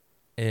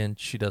 And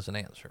she doesn't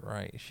answer,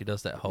 right? She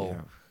does that whole,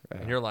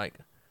 and you're like,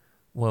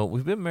 well,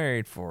 we've been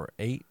married for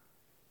 8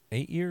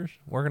 years,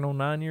 working on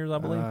 9 years, I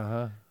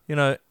believe.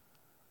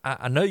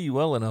 I know you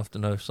well enough to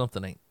know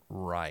something ain't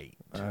right.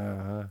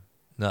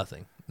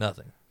 Nothing.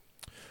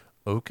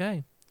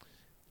 Okay.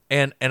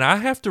 And I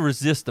have to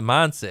resist the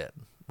mindset,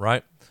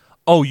 right?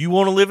 Oh, you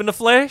want to live in the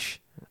flesh?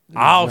 Exactly.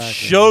 I'll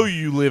show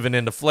you living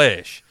in the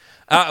flesh.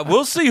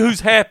 We'll see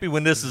who's happy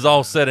when this is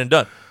all said and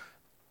done.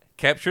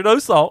 Capture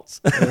those thoughts.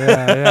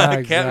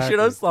 Exactly. Capture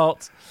those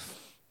thoughts.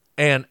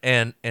 And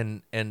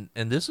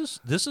this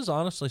is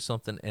honestly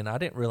something, and I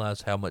didn't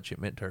realize how much it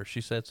meant to her. She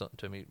said something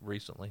to me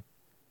recently.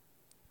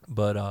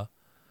 But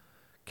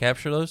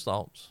capture those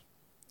thoughts,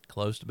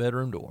 close the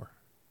bedroom door,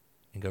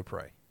 and go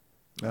pray.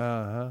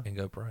 And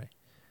go pray.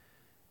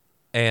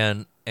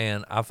 And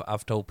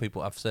I've told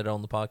people, I've said it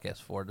on the podcast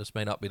before, this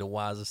may not be the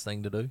wisest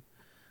thing to do,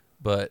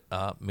 but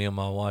me and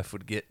my wife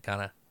would get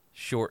kind of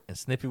short and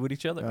snippy with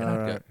each other, and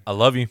I'd go, I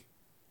love you.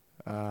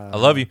 I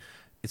love you.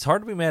 It's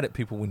hard to be mad at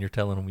people when you're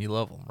telling them you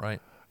love them,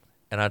 right?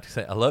 And I'd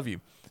say, I love you.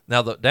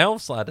 Now, the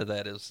downside of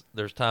that is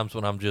there's times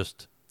when I'm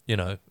just,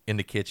 in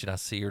the kitchen, I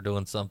see her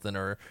doing something,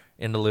 or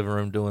in the living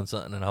room doing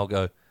something, and I'll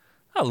go,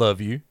 I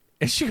love you.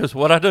 And she goes,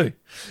 what'd I do?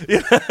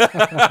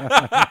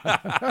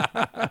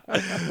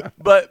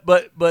 but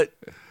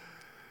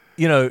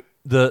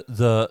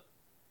the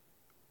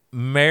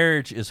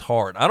marriage is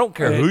hard. I don't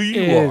care who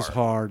you are. It is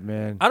hard,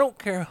 man. I don't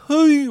care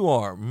who you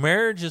are.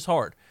 Marriage is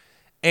hard.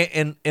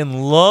 And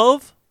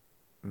love,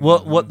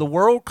 what the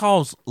world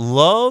calls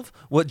love,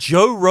 what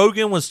Joe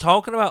Rogan was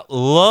talking about,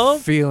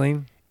 love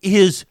feeling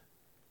is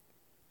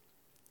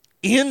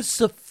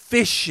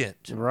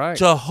insufficient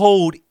to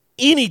hold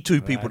any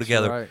two people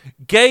together. Right.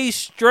 Gay,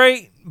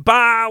 straight,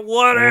 bi,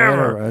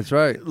 whatever. That's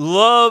right.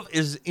 Love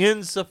is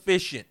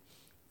insufficient.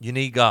 You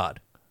need God.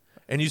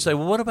 And you say,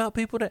 well, what about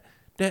people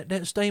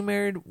that stay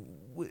married,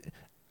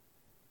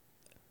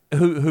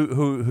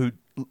 who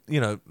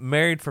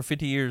married for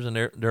 50 years and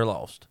they're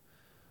lost?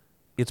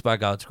 It's by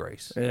God's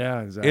grace.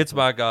 Yeah, exactly. It's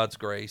by God's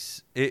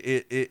grace.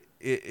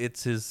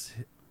 It's His,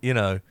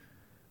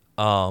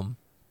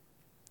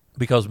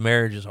 because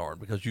marriage is hard.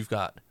 Because you've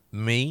got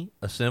me,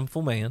 a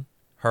sinful man,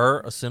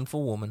 her, a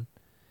sinful woman,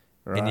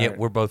 and yet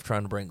we're both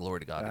trying to bring glory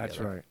to God. That's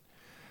together. right.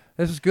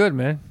 This is good,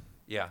 man.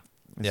 Yeah,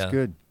 it's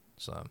good.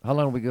 So, how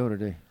long do we go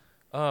today?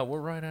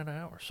 We're right at an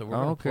hour, so we're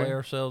going to play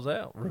ourselves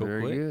out real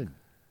quick. Very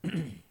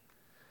good.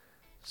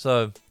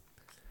 So,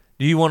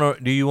 do you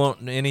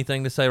want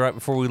anything to say right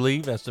before we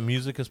leave as the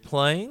music is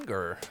playing,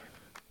 or?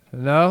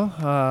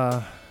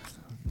 No.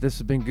 This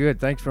has been good.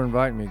 Thanks for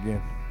inviting me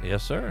again.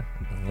 Yes, sir.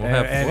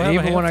 And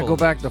even when I go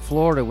back to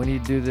Florida, we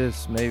need to do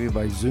this maybe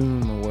by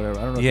Zoom or whatever.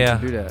 I don't know if you can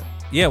do that.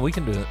 Yeah, we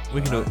can do it.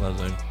 We can do it by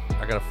Zoom.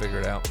 I got to figure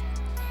it out.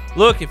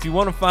 Look, if you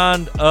want to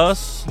find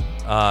us,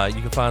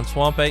 you can find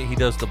Swamp 8. He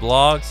does the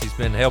blogs. He's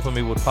been helping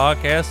me with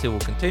podcasts. He will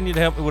continue to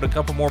help me with a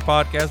couple more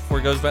podcasts before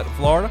he goes back to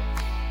Florida.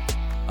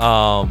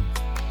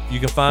 You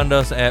can find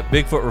us at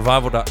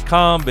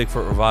BigfootRevival.com,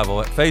 Bigfoot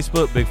Revival at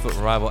Facebook, Bigfoot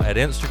Revival at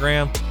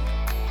Instagram.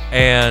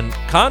 And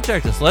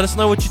contact us. Let us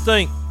know what you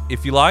think.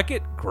 If you like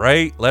it,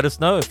 great. Let us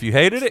know. If you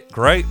hated it,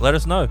 great. Let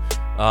us know.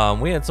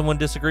 We had someone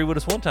disagree with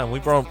us one time. We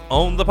brought them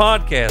on the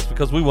podcast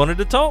because we wanted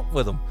to talk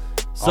with them.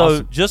 So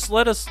awesome. Just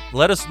let us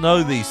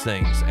know these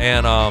things.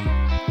 And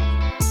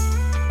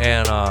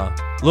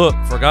look,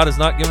 for God has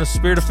not given us a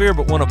spirit of fear,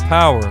 but one of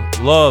power,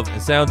 love,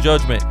 and sound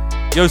judgment.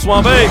 Yo,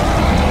 Swamp 8.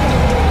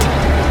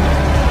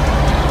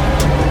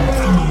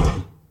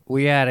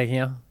 We out of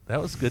here.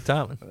 That was good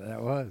timing.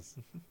 That was.